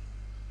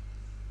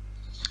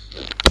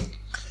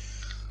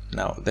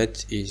 Now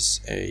that is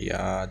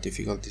a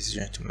difficult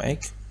decision to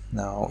make.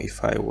 Now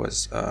if I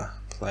was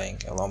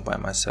playing alone by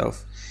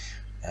myself,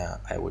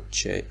 I would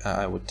take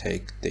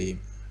the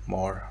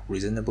more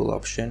reasonable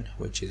option,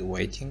 which is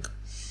waiting,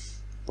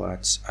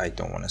 but I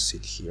don't want to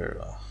sit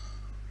here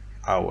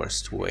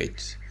hours to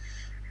wait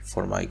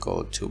for my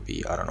gold to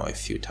be, I don't know, a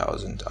few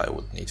thousand I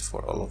would need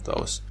for all of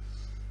those.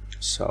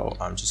 So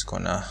I'm just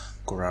gonna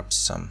grab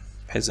some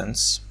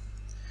peasants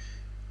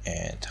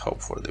and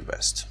hope for the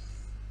best,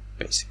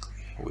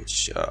 basically,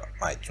 which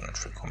I do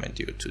not recommend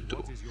you to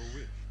do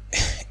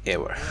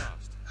ever.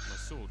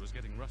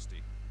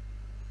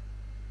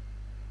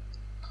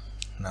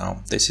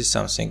 Now this is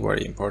something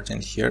very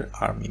important here,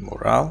 army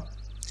morale,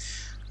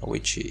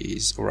 which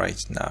is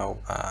right now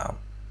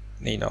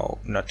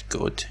not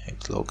good,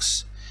 it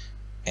looks,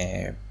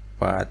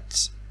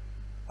 but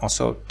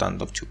also don't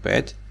look too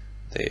bad.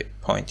 The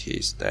point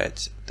is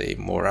that the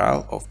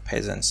morale of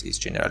peasants is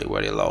generally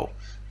very low,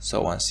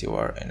 so once you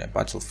are in a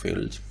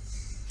battlefield,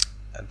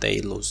 they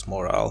lose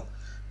morale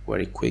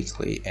very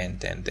quickly, and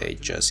then they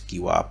just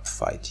give up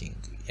fighting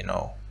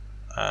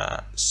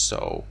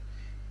so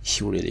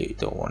you really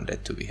don't want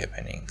that to be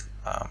happening.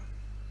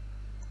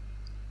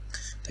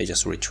 They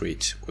just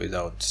retreat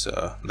without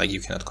like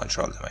you cannot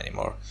control them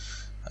anymore.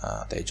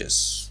 They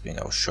just, you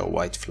know, show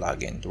white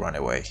flag and run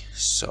away.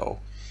 So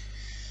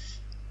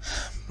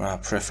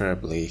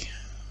preferably,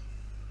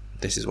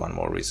 this is one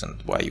more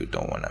reason why you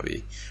don't want to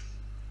be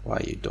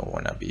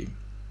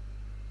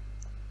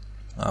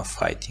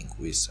fighting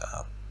with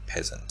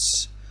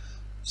peasants.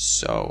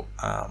 So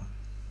I'm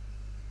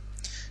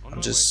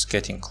just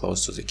getting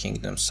close to the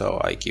kingdom, so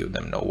I give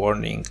them no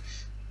warning.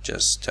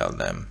 Just tell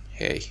them,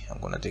 hey, I'm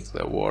gonna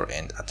declare war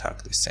and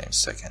attack the same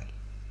second.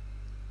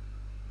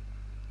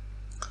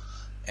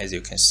 As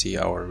you can see,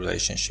 our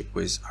relationship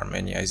with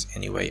Armenia is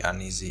anyway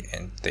uneasy,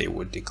 and they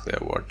would declare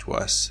war to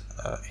us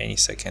any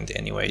second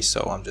anyway,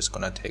 so I'm just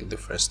gonna take the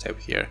first step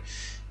here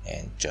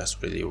and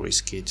just really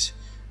risk it.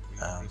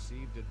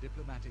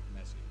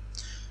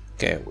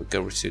 Okay, we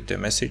can receive the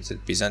message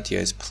that Byzantia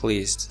is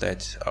pleased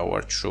that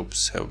our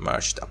troops have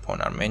marched upon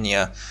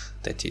Armenia.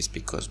 That is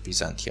because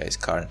Byzantia is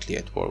currently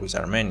at war with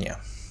Armenia.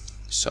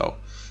 So,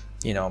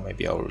 you know,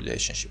 maybe our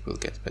relationship will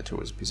get better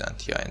with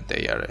Byzantia, and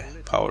they are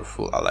a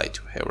powerful ally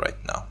to have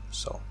right now.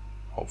 So,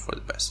 hope for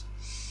the best.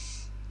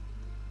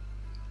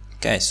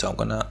 Okay, so I'm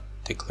gonna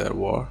declare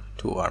war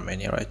to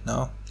Armenia right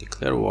now.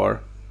 Declare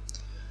war.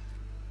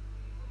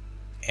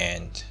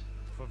 And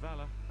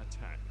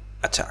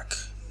attack.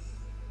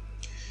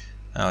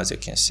 Now, as you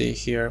can see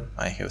here,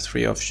 I have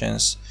three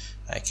options.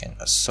 I can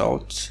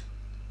assault,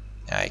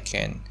 I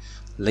can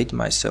lead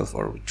myself,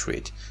 or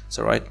retreat.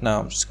 So right now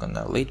I'm just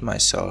gonna lead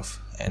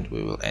myself, and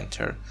we will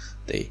enter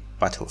the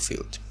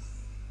battlefield.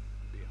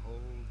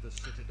 Behold the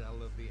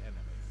citadel of the enemy.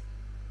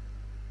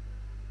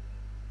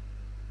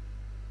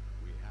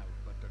 We have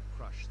but to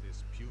crush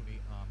this puny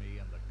army,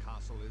 and the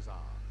castle is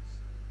ours.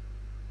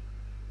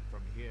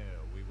 From here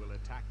we will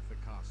attack the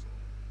castle.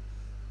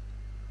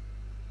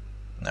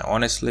 Now,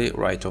 honestly,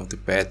 right off the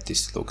bat,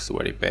 this looks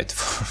very bad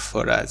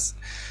for us.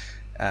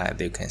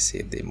 You can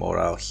see the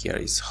morale here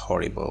is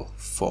horrible.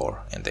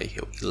 4, and they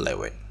have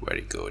 11.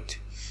 Very good.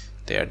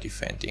 They are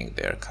defending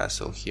their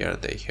castle here.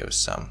 They have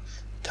some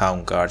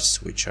town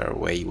guards, which are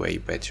way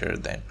better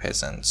than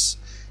peasants,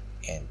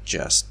 and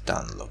just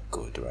don't look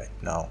good right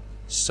now.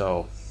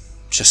 So,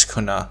 just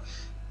gonna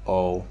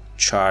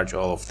charge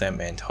all of them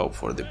and hope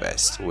for the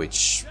best,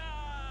 which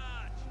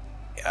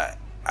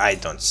I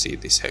don't see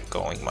this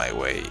going my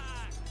way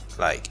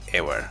like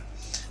ever.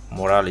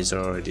 Morale is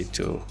already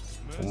to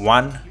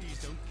 1,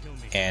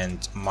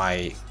 and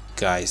my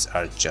guys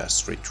are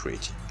just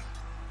retreating.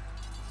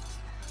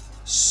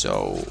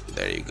 So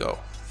there you go.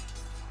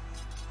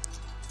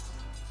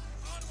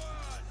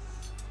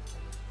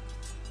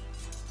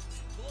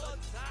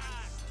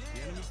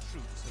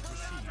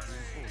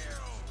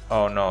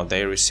 Oh no,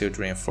 they received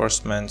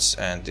reinforcements,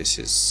 and this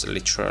is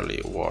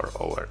literally war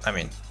over. I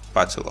mean,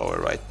 battle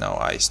over right now.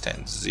 I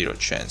stand 0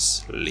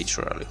 chance,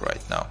 literally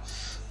right now.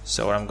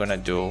 So what I'm gonna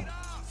do,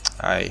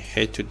 I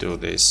hate to do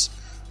this,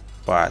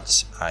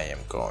 but I am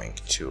going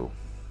to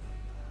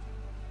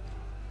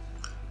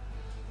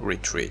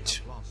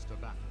retreat.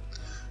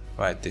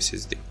 Right, this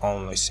is the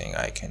only thing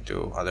I can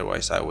do,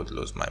 otherwise I would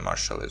lose my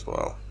marshal as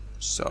well.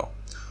 So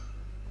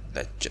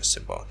that's just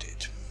about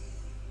it.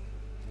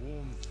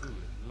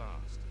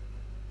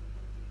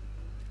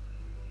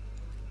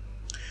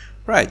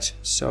 Right,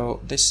 so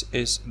this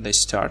is the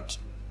start.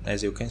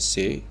 As you can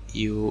see,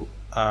 you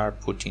are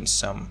put in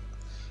some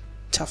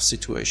tough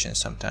situations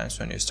sometimes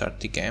when you start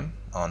the game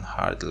on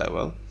hard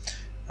level,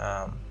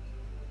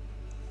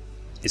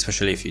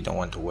 especially if you don't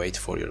want to wait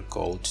for your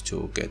gold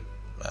to get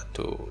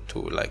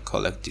to like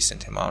collect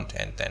decent amount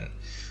and then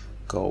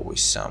go with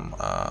some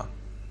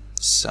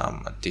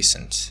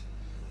decent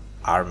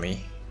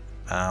army.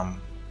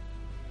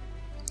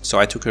 So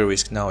I took a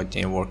risk. Now it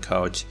didn't work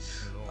out,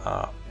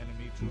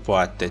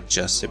 but that's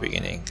just the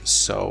beginning.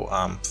 So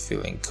I'm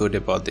feeling good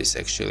about this.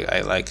 Actually,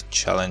 I like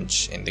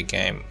challenge in the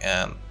game,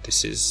 and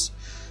this is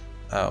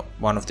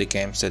one of the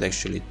games that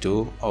actually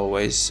do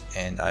always,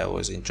 and I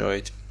always enjoy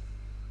it.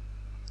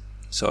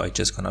 So it's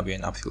just gonna be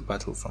an uphill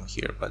battle from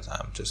here, but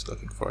I'm just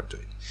looking forward to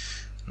it.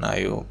 Now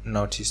you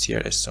notice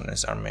here, as soon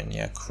as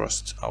Armenia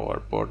crossed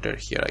our border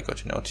here, I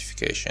got a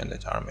notification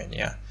that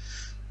Armenia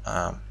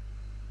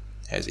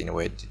has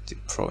invaded the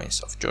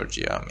province of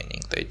Georgia,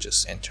 meaning they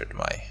just entered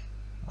my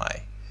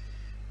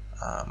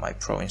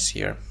province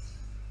here.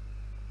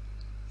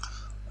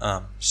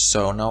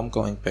 So now I'm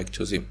going back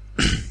to the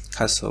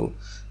castle,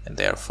 and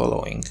they are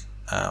following,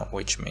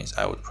 which means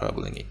I would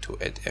probably need to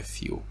add a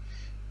few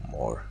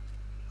more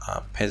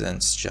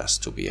peasants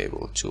just to be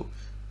able to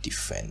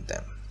defend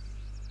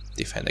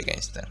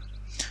against them.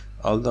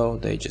 Although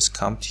they just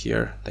camped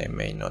here, they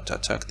may not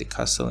attack the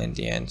castle in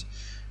the end.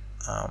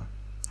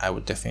 I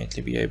would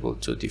definitely be able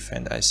to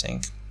defend, I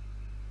think,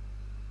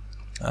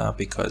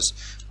 because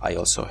I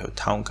also have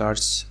town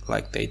guards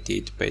like they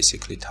did.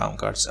 Basically, town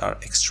guards are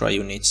extra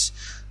units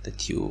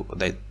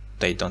that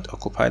they don't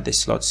occupy the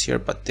slots here,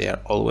 but they are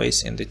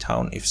always in the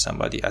town if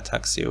somebody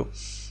attacks you,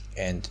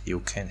 and you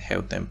can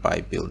have them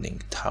by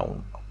building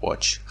town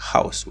watch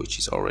house, which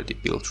is already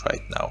built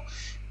right now.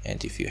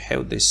 And if you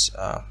have this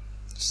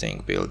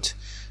thing built,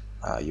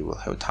 you will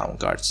have town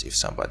guards if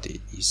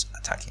somebody is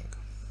attacking,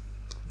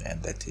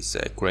 and that is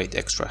a great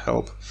extra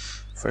help.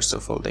 First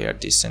of all, they are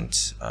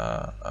decent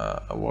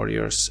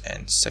warriors,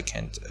 and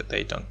second,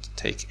 they don't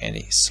take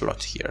any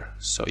slot here,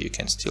 so you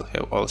can still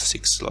have all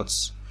 6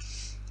 slots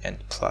and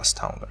plus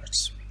town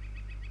guards.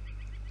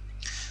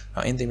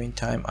 Now in the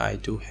meantime, I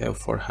do have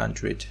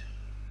 400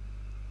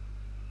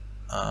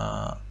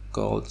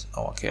 gold.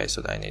 Oh, okay, I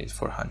thought I needed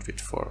 400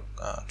 for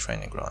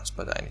training grounds,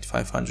 but I need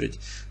 500.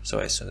 So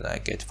as soon as I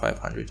get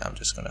 500, I'm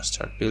just gonna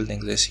start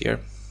building this here,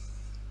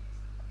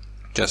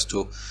 just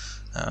to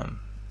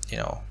you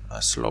know,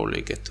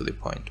 slowly get to the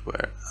point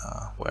where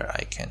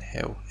I can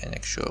have an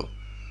actual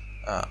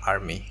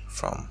army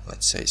from,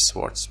 let's say,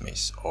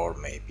 swordsmiths, or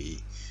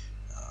maybe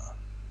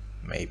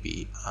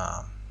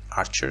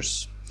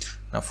archers.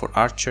 Now for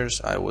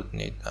archers, I would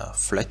need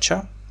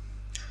fletcher,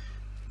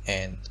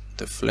 and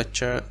the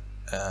fletcher,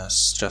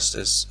 just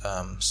as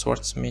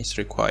swordsmith,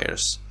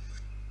 requires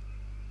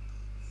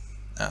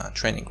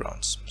training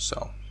grounds.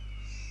 So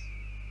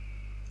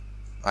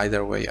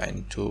either way, I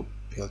need to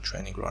build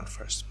training ground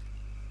first.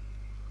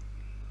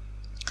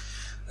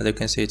 As you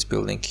can see, it's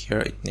building here.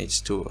 It needs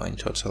to, in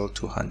total,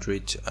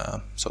 200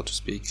 so to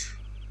speak,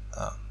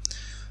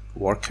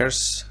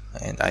 workers,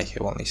 and I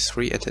have only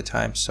 3 at a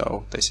time,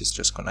 so this is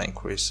just gonna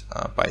increase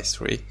by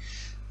 3.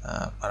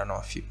 I don't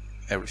know,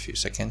 every few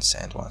seconds,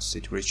 and once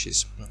it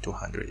reaches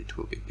 200, it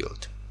will be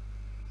built.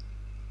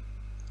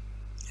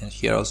 And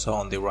here also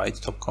on the right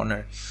top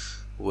corner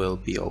will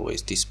be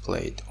always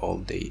displayed all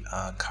the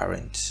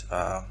current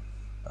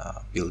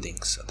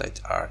buildings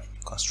that are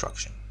in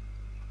construction.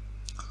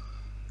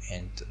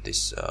 And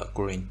this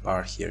green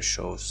bar here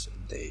shows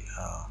the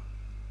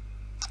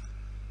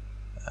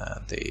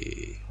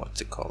what's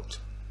it called?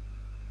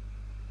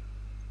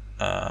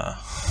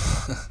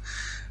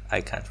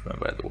 I can't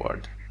remember the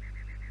word.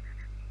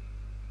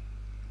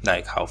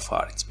 Like how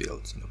far it's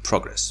built, you know,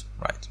 progress,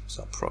 right?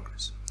 So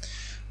progress.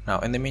 Now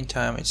in the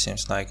meantime, it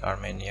seems like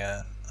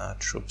Armenia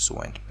troops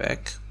went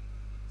back,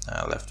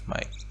 left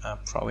my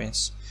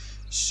province,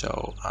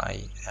 so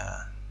I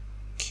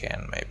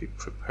can maybe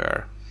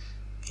prepare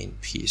in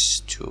peace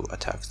to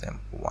attack them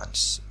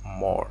once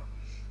more.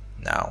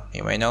 Now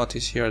you may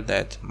notice here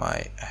that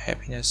my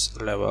happiness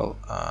level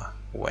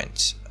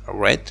went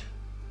red,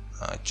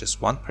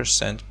 just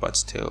 1%, but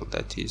still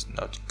that is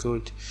not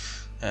good,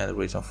 and the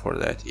reason for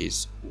that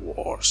is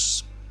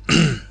wars.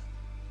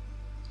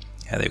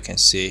 As you can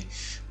see,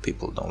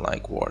 people don't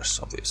like wars,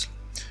 obviously.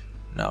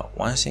 Now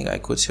one thing I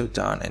could have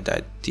done, and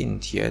I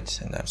didn't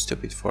yet, and I'm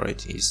stupid for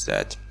it, is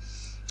that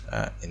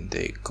in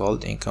the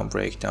gold income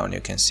breakdown, you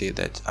can see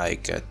that I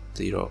get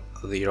zero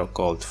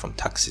gold from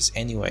taxes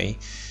anyway,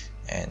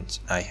 and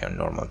I have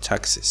normal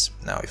taxes.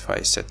 Now if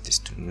I set this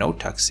to no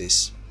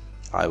taxes,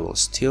 I will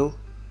still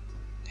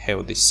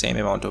have the same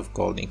amount of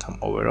gold income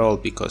overall,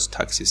 because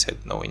taxes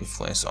had no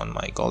influence on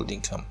my gold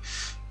income.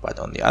 But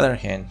on the other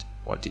hand,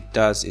 what it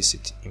does is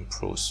it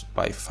improves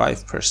by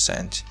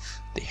 5%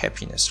 the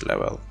happiness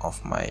level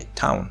of my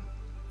town.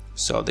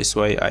 So this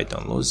way I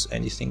don't lose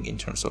anything in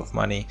terms of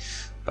money,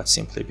 but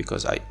simply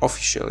because I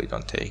officially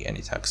don't take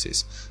any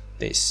taxes,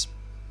 this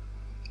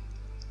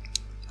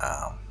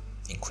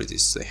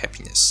increases the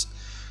happiness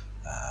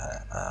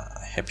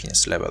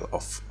level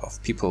of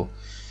people.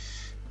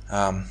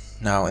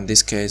 Now in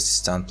this case,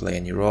 it doesn't play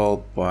any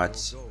role,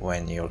 but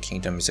when your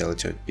kingdom is a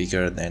little bit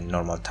bigger, then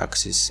normal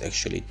taxes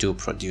actually do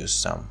produce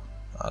some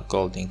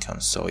gold income,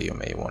 so you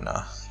may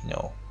wanna, you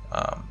know,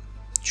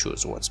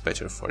 choose what's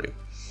better for you.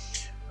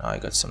 Now I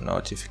got some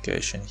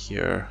notification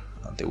here.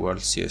 The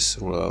world's CS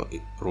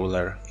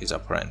ruler is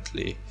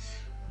apparently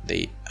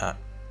the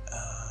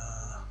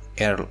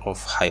Earl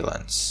of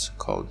Highlands,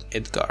 called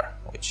Edgar,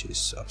 which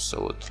is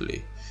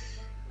absolutely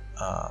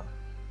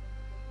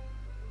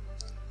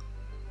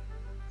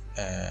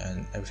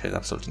and it has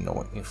absolutely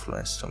no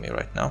influence to me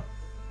right now.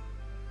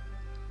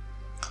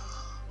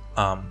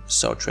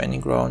 So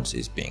training grounds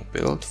is being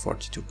built,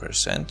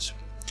 42%.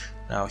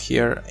 Now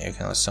here you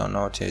can also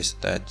notice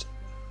that,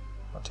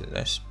 what is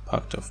this?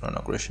 Pact of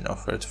non-aggression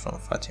offered from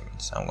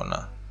Fatimids. I'm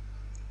gonna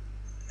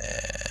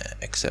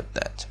accept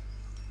that.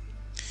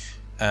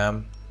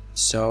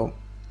 So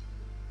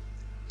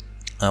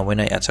when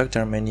I attacked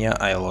Armenia,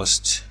 I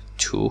lost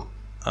 2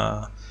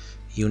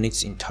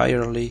 units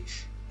entirely,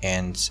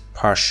 and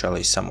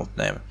partially some of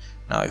them.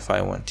 Now if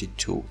I wanted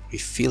to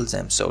refill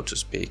them, so to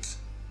speak,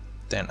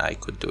 then I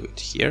could do it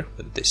here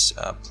with this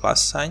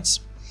plus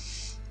signs.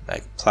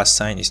 Like plus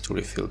sign is to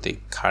refill the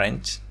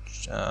current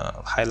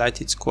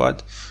highlighted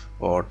squad,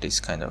 or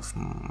this kind of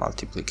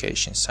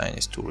multiplication sign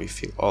is to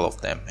refill all of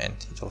them,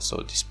 and it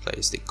also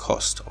displays the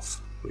cost of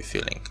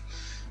refilling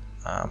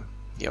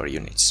your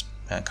units.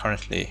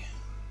 Currently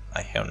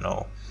I have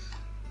no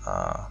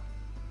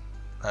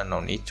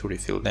need to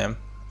refill them,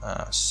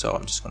 so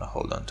I'm just gonna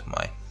hold on to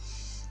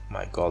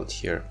my gold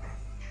here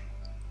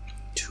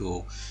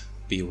to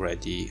be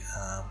ready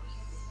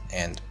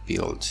and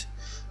build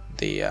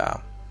the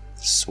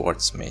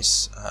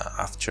swordsmith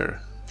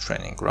after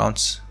training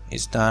grounds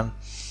is done.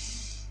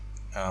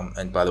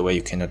 And by the way,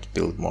 you cannot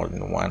build more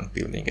than one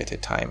building at a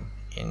time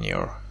in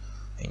your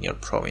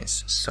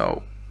province,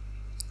 so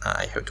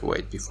I have to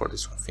wait before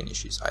this one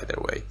finishes either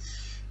way.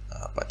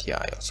 But yeah,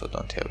 I also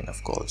don't have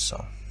enough gold,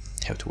 so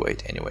I have to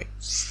wait anyway.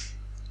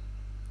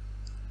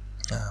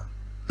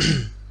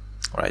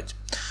 Right,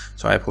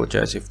 so I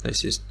apologize if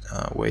this is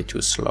way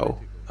too slow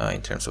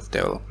in terms of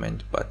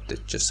development, but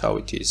that's just how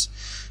it is.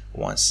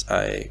 Once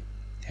I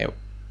have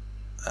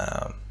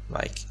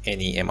like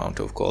any amount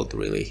of gold,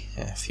 really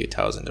a few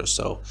thousand or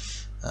so,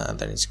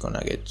 then it's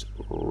gonna get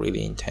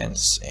really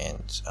intense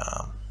and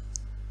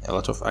a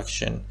lot of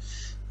action,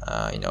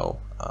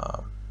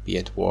 be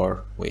at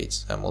war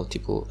with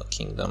multiple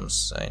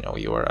kingdoms.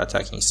 You are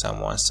attacking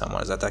someone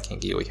is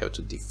attacking you, you have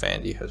to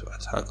defend, you have to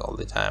attack all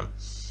the time,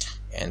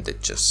 and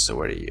it's just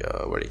very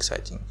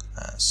exciting.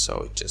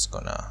 So it's just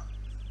gonna,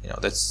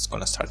 that's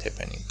gonna start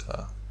happening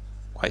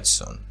quite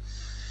soon,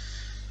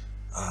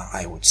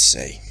 I would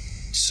say.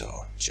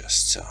 So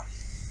just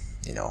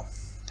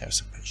have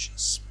some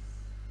patience.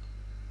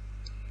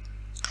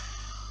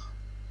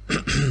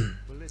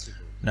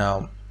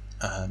 Now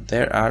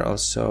there are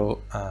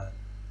also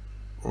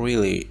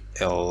really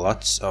a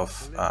lot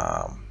of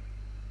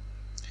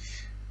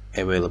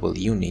available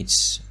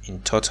units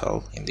in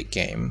total in the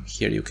game.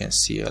 Here you can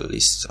see a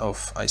list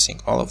of, I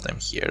think, all of them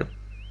here.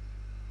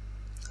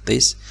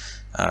 These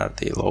are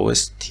the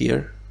lowest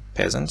tier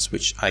peasants,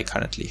 which I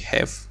currently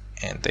have,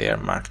 and they are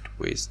marked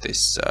with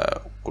this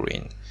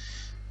green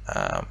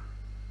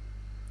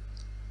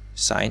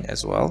sign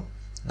as well.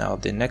 Now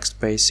the next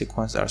basic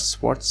ones are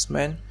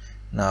swordsmen.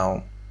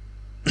 Now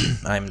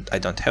I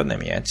don't have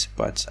them yet,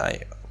 but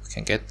I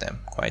can get them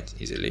quite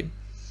easily.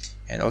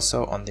 And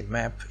also on the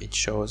map it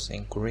shows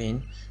in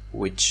green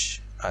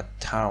which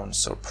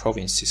towns or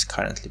provinces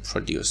currently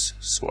produce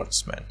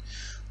swordsmen.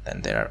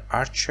 Then there are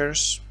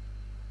archers.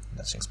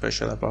 Nothing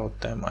special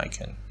about them.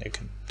 You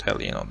can tell,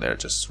 they're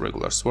just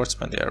regular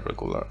swordsmen, they are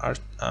regular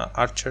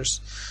archers.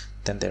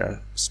 Then there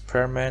are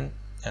spearmen,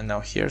 and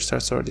now here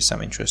starts already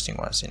some interesting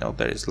ones.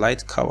 There is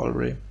light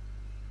cavalry,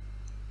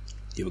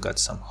 you've got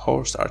some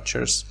horse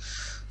archers,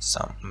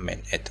 some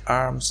men at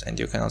arms, and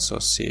you can also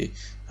see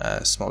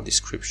a small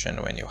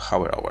description when you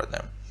hover over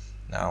them.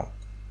 Now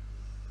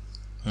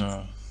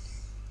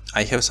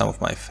I have some of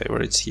my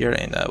favorites here,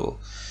 and I will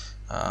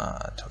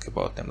talk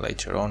about them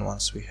later on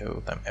once we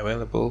have them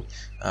available,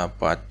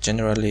 but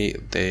generally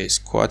the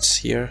squads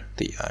here,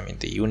 the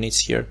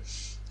units here,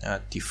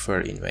 differ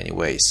in many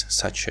ways,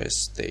 such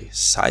as the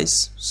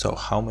size, so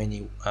how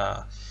many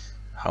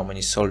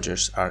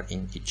soldiers are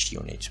in each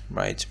unit,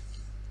 right?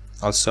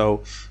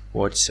 Also,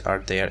 what are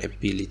their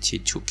ability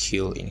to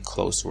kill in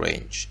close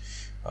range,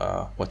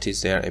 what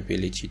is their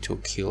ability to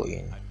kill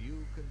in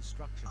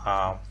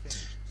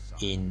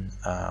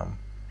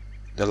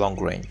the long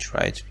range,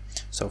 right?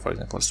 So for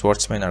example,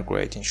 swordsmen are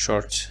great in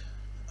short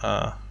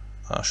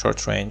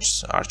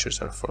range,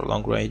 archers are for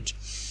long range.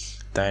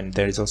 Then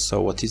there is also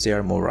what is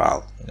their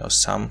morale.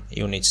 Some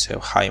units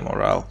have high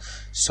morale,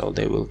 so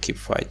they will keep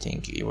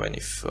fighting even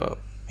if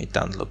it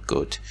doesn't look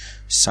good.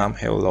 Some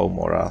have low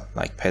morale,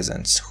 like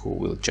peasants, who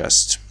will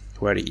just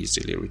very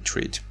easily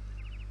retreat.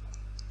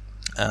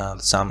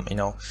 Some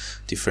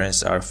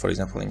difference are, for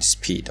example, in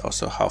speed,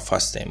 also how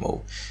fast they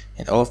move.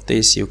 And all of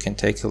this you can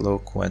take a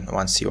look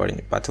once you are in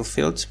the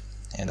battlefield,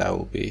 and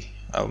I'll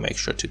make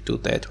sure to do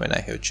that when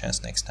I have a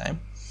chance next time.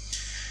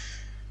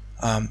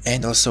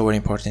 And also very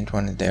important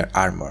one, their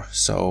armor.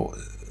 So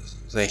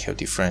they have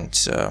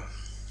different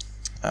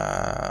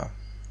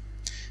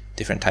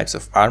types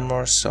of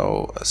armor.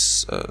 So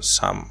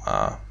some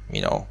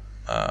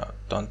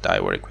don't die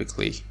very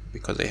quickly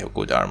because they have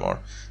good armor,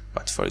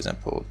 but for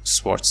example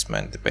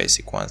swordsmen, the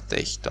basic ones,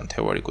 they don't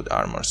have very good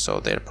armor, so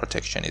their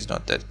protection is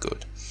not that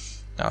good.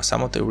 Now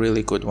some of the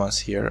really good ones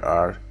here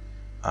are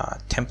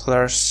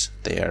Templars.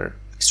 They are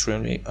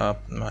extremely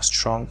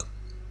strong.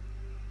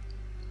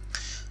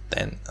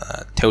 Then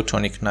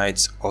Teutonic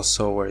Knights,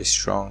 also very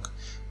strong,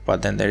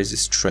 but then there is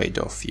this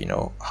trade-off,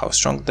 how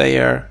strong they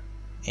are,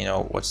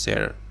 what's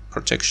their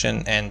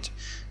protection, and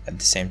at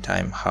the same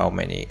time how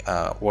many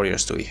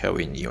warriors do we have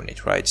in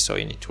unit, right? So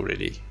you need to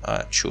really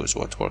choose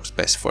what works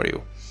best for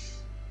you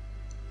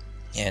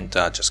and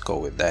just go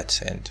with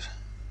that. And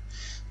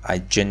I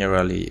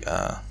generally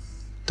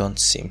don't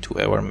seem to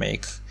ever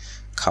make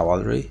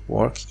cavalry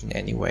work in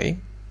any way.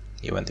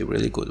 Even the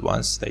really good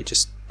ones, they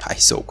just die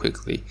so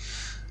quickly,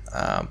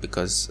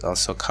 because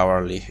also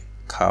cavalry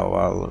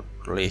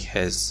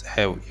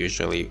have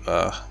usually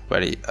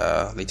very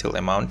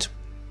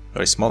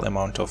small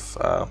amount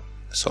of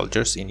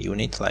soldiers in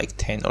unit, like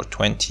 10 or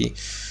 20,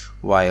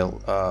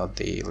 while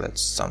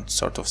some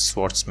sort of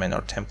swordsmen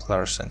or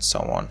Templars and so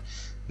on,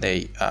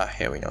 they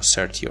have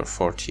 30 or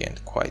 40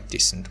 and quite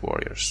decent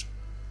warriors.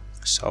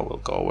 So we'll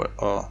go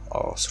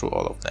over through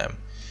all of them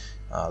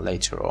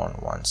later on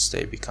once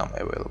they become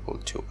available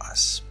to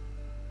us.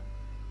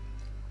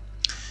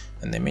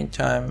 In the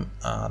meantime,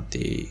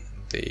 the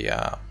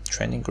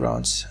training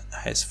grounds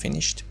has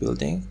finished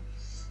building,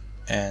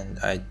 and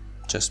I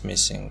just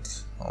missing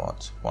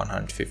what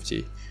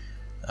 150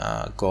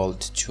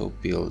 gold to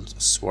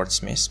build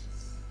swordsmith,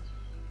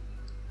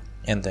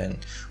 and then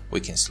we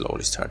can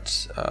slowly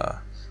start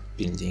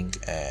building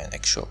an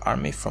actual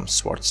army from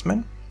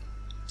swordsmen,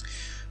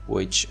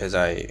 which, as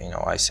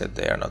I said,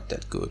 they are not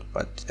that good,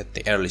 but at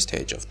the early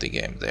stage of the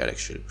game they are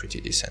actually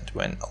pretty decent,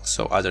 when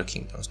also other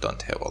kingdoms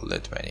don't have all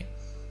that many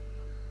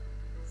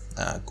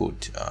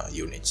good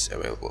units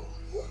available.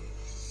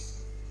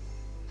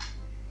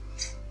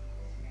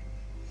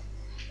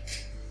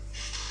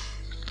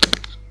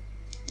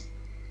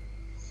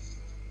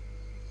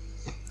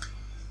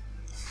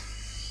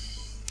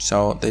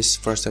 So this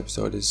first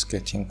episode is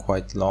getting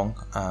quite long.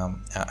 I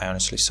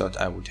honestly thought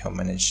I would have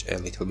managed a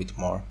little bit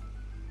more,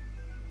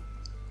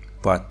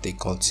 but the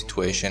cold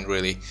situation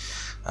really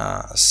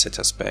set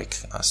us back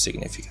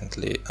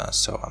significantly,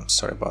 so I'm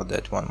sorry about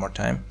that one more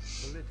time.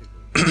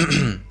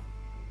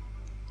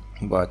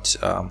 But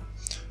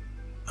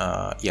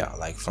yeah,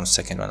 like from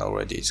second one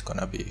already it's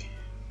gonna be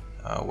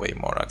way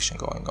more action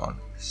going on,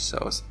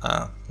 so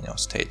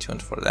stay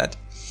tuned for that.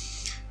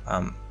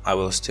 I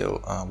will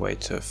still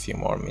wait a few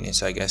more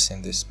minutes, I guess,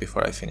 in this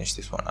before I finish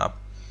this one up,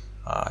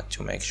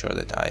 to make sure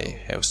that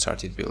I have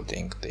started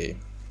building the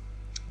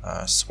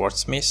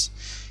swordsmiths,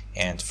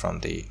 and from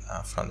the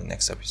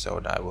next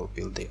episode I will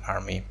build the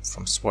army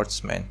from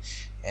swordsmen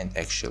and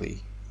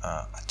actually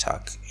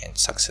attack and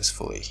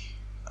successfully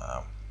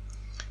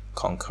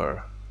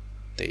conquer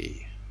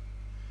the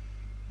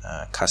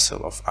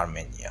castle of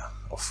Armenia,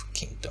 of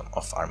Kingdom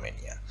of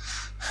Armenia.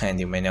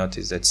 And you may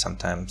notice that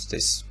sometimes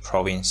this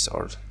province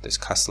or this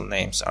castle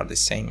names are the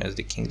same as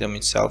the kingdom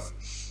itself,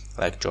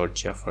 like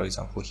Georgia, for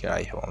example. Here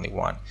I have only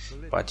one,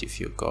 but if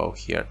you go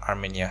here,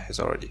 Armenia has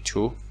already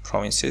 2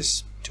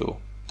 provinces, 2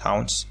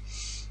 towns,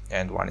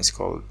 and one is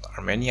called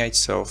Armenia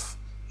itself,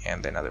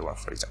 and another one,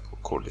 for example,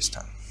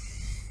 Kurdistan.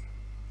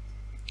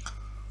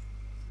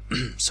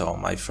 So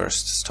my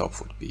first stop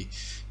would be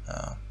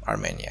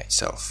Armenia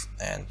itself,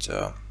 and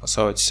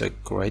also it's a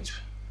great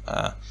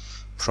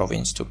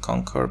province to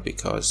conquer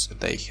because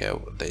they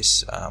have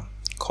this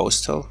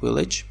coastal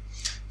village,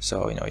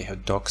 so you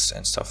have docks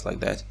and stuff like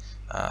that.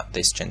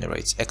 This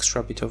generates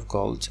extra bit of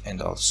gold,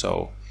 and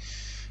also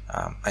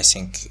I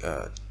think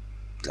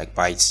like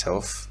by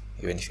itself,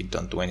 even if you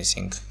don't do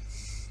anything,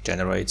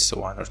 generates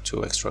 1 or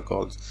 2 extra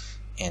gold,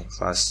 and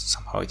plus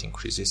somehow it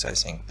increases, I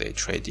think, the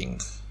trading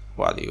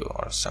value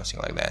or something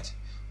like that.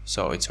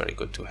 So it's very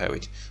good to have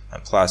it,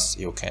 and plus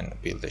you can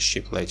build a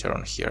ship later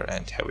on here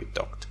and have it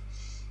docked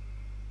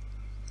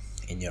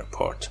in your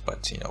port,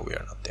 but we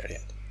are not there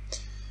yet.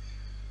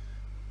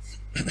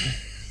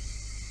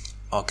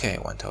 Okay,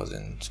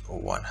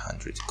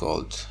 1100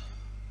 gold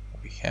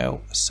we have,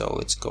 so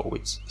let's go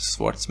with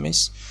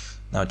swordsmiths.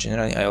 Now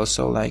generally I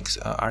also like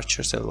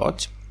archers a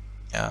lot,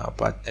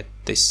 but at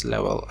this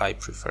level I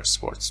prefer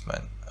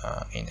swordsmen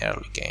in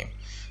early game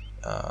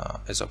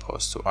as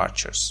opposed to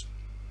archers.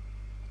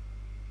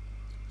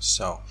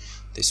 So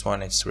this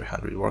one is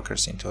 300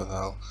 workers in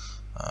total.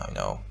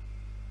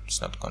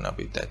 It's not gonna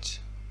be that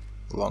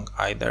long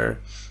either,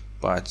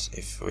 but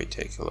if we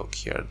take a look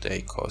here,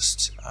 they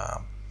cost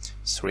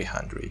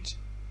 300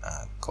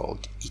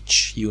 gold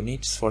each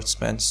unit,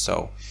 swordsmen.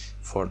 So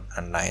for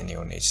 9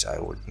 units I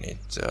would need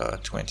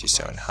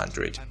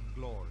 2700,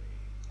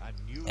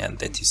 and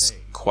that is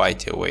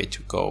quite a way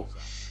to go.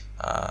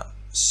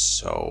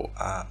 So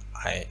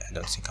I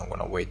don't think I'm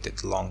gonna wait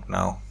that long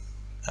now.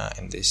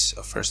 In this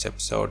first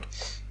episode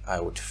I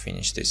would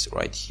finish this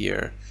right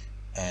here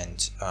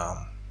and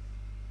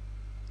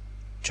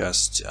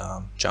just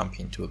jump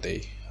into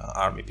the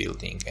army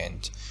building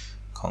and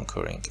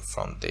conquering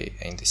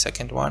in the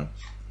second one.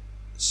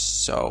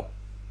 So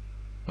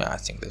yeah, I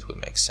think that would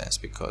make sense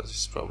because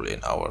it's probably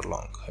an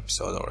hour-long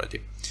episode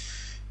already.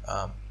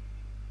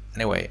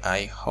 Anyway,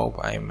 I hope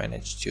I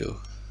managed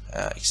to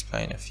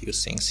explain a few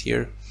things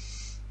here.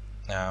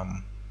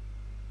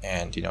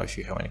 And if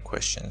you have any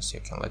questions,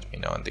 you can let me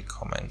know in the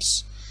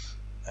comments.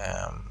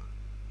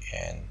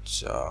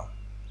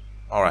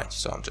 Alright,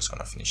 so I'm just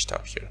gonna finish it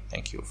up here.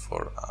 Thank you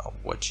for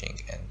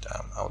watching, and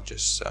I'll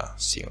just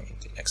see you in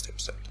the next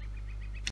episode.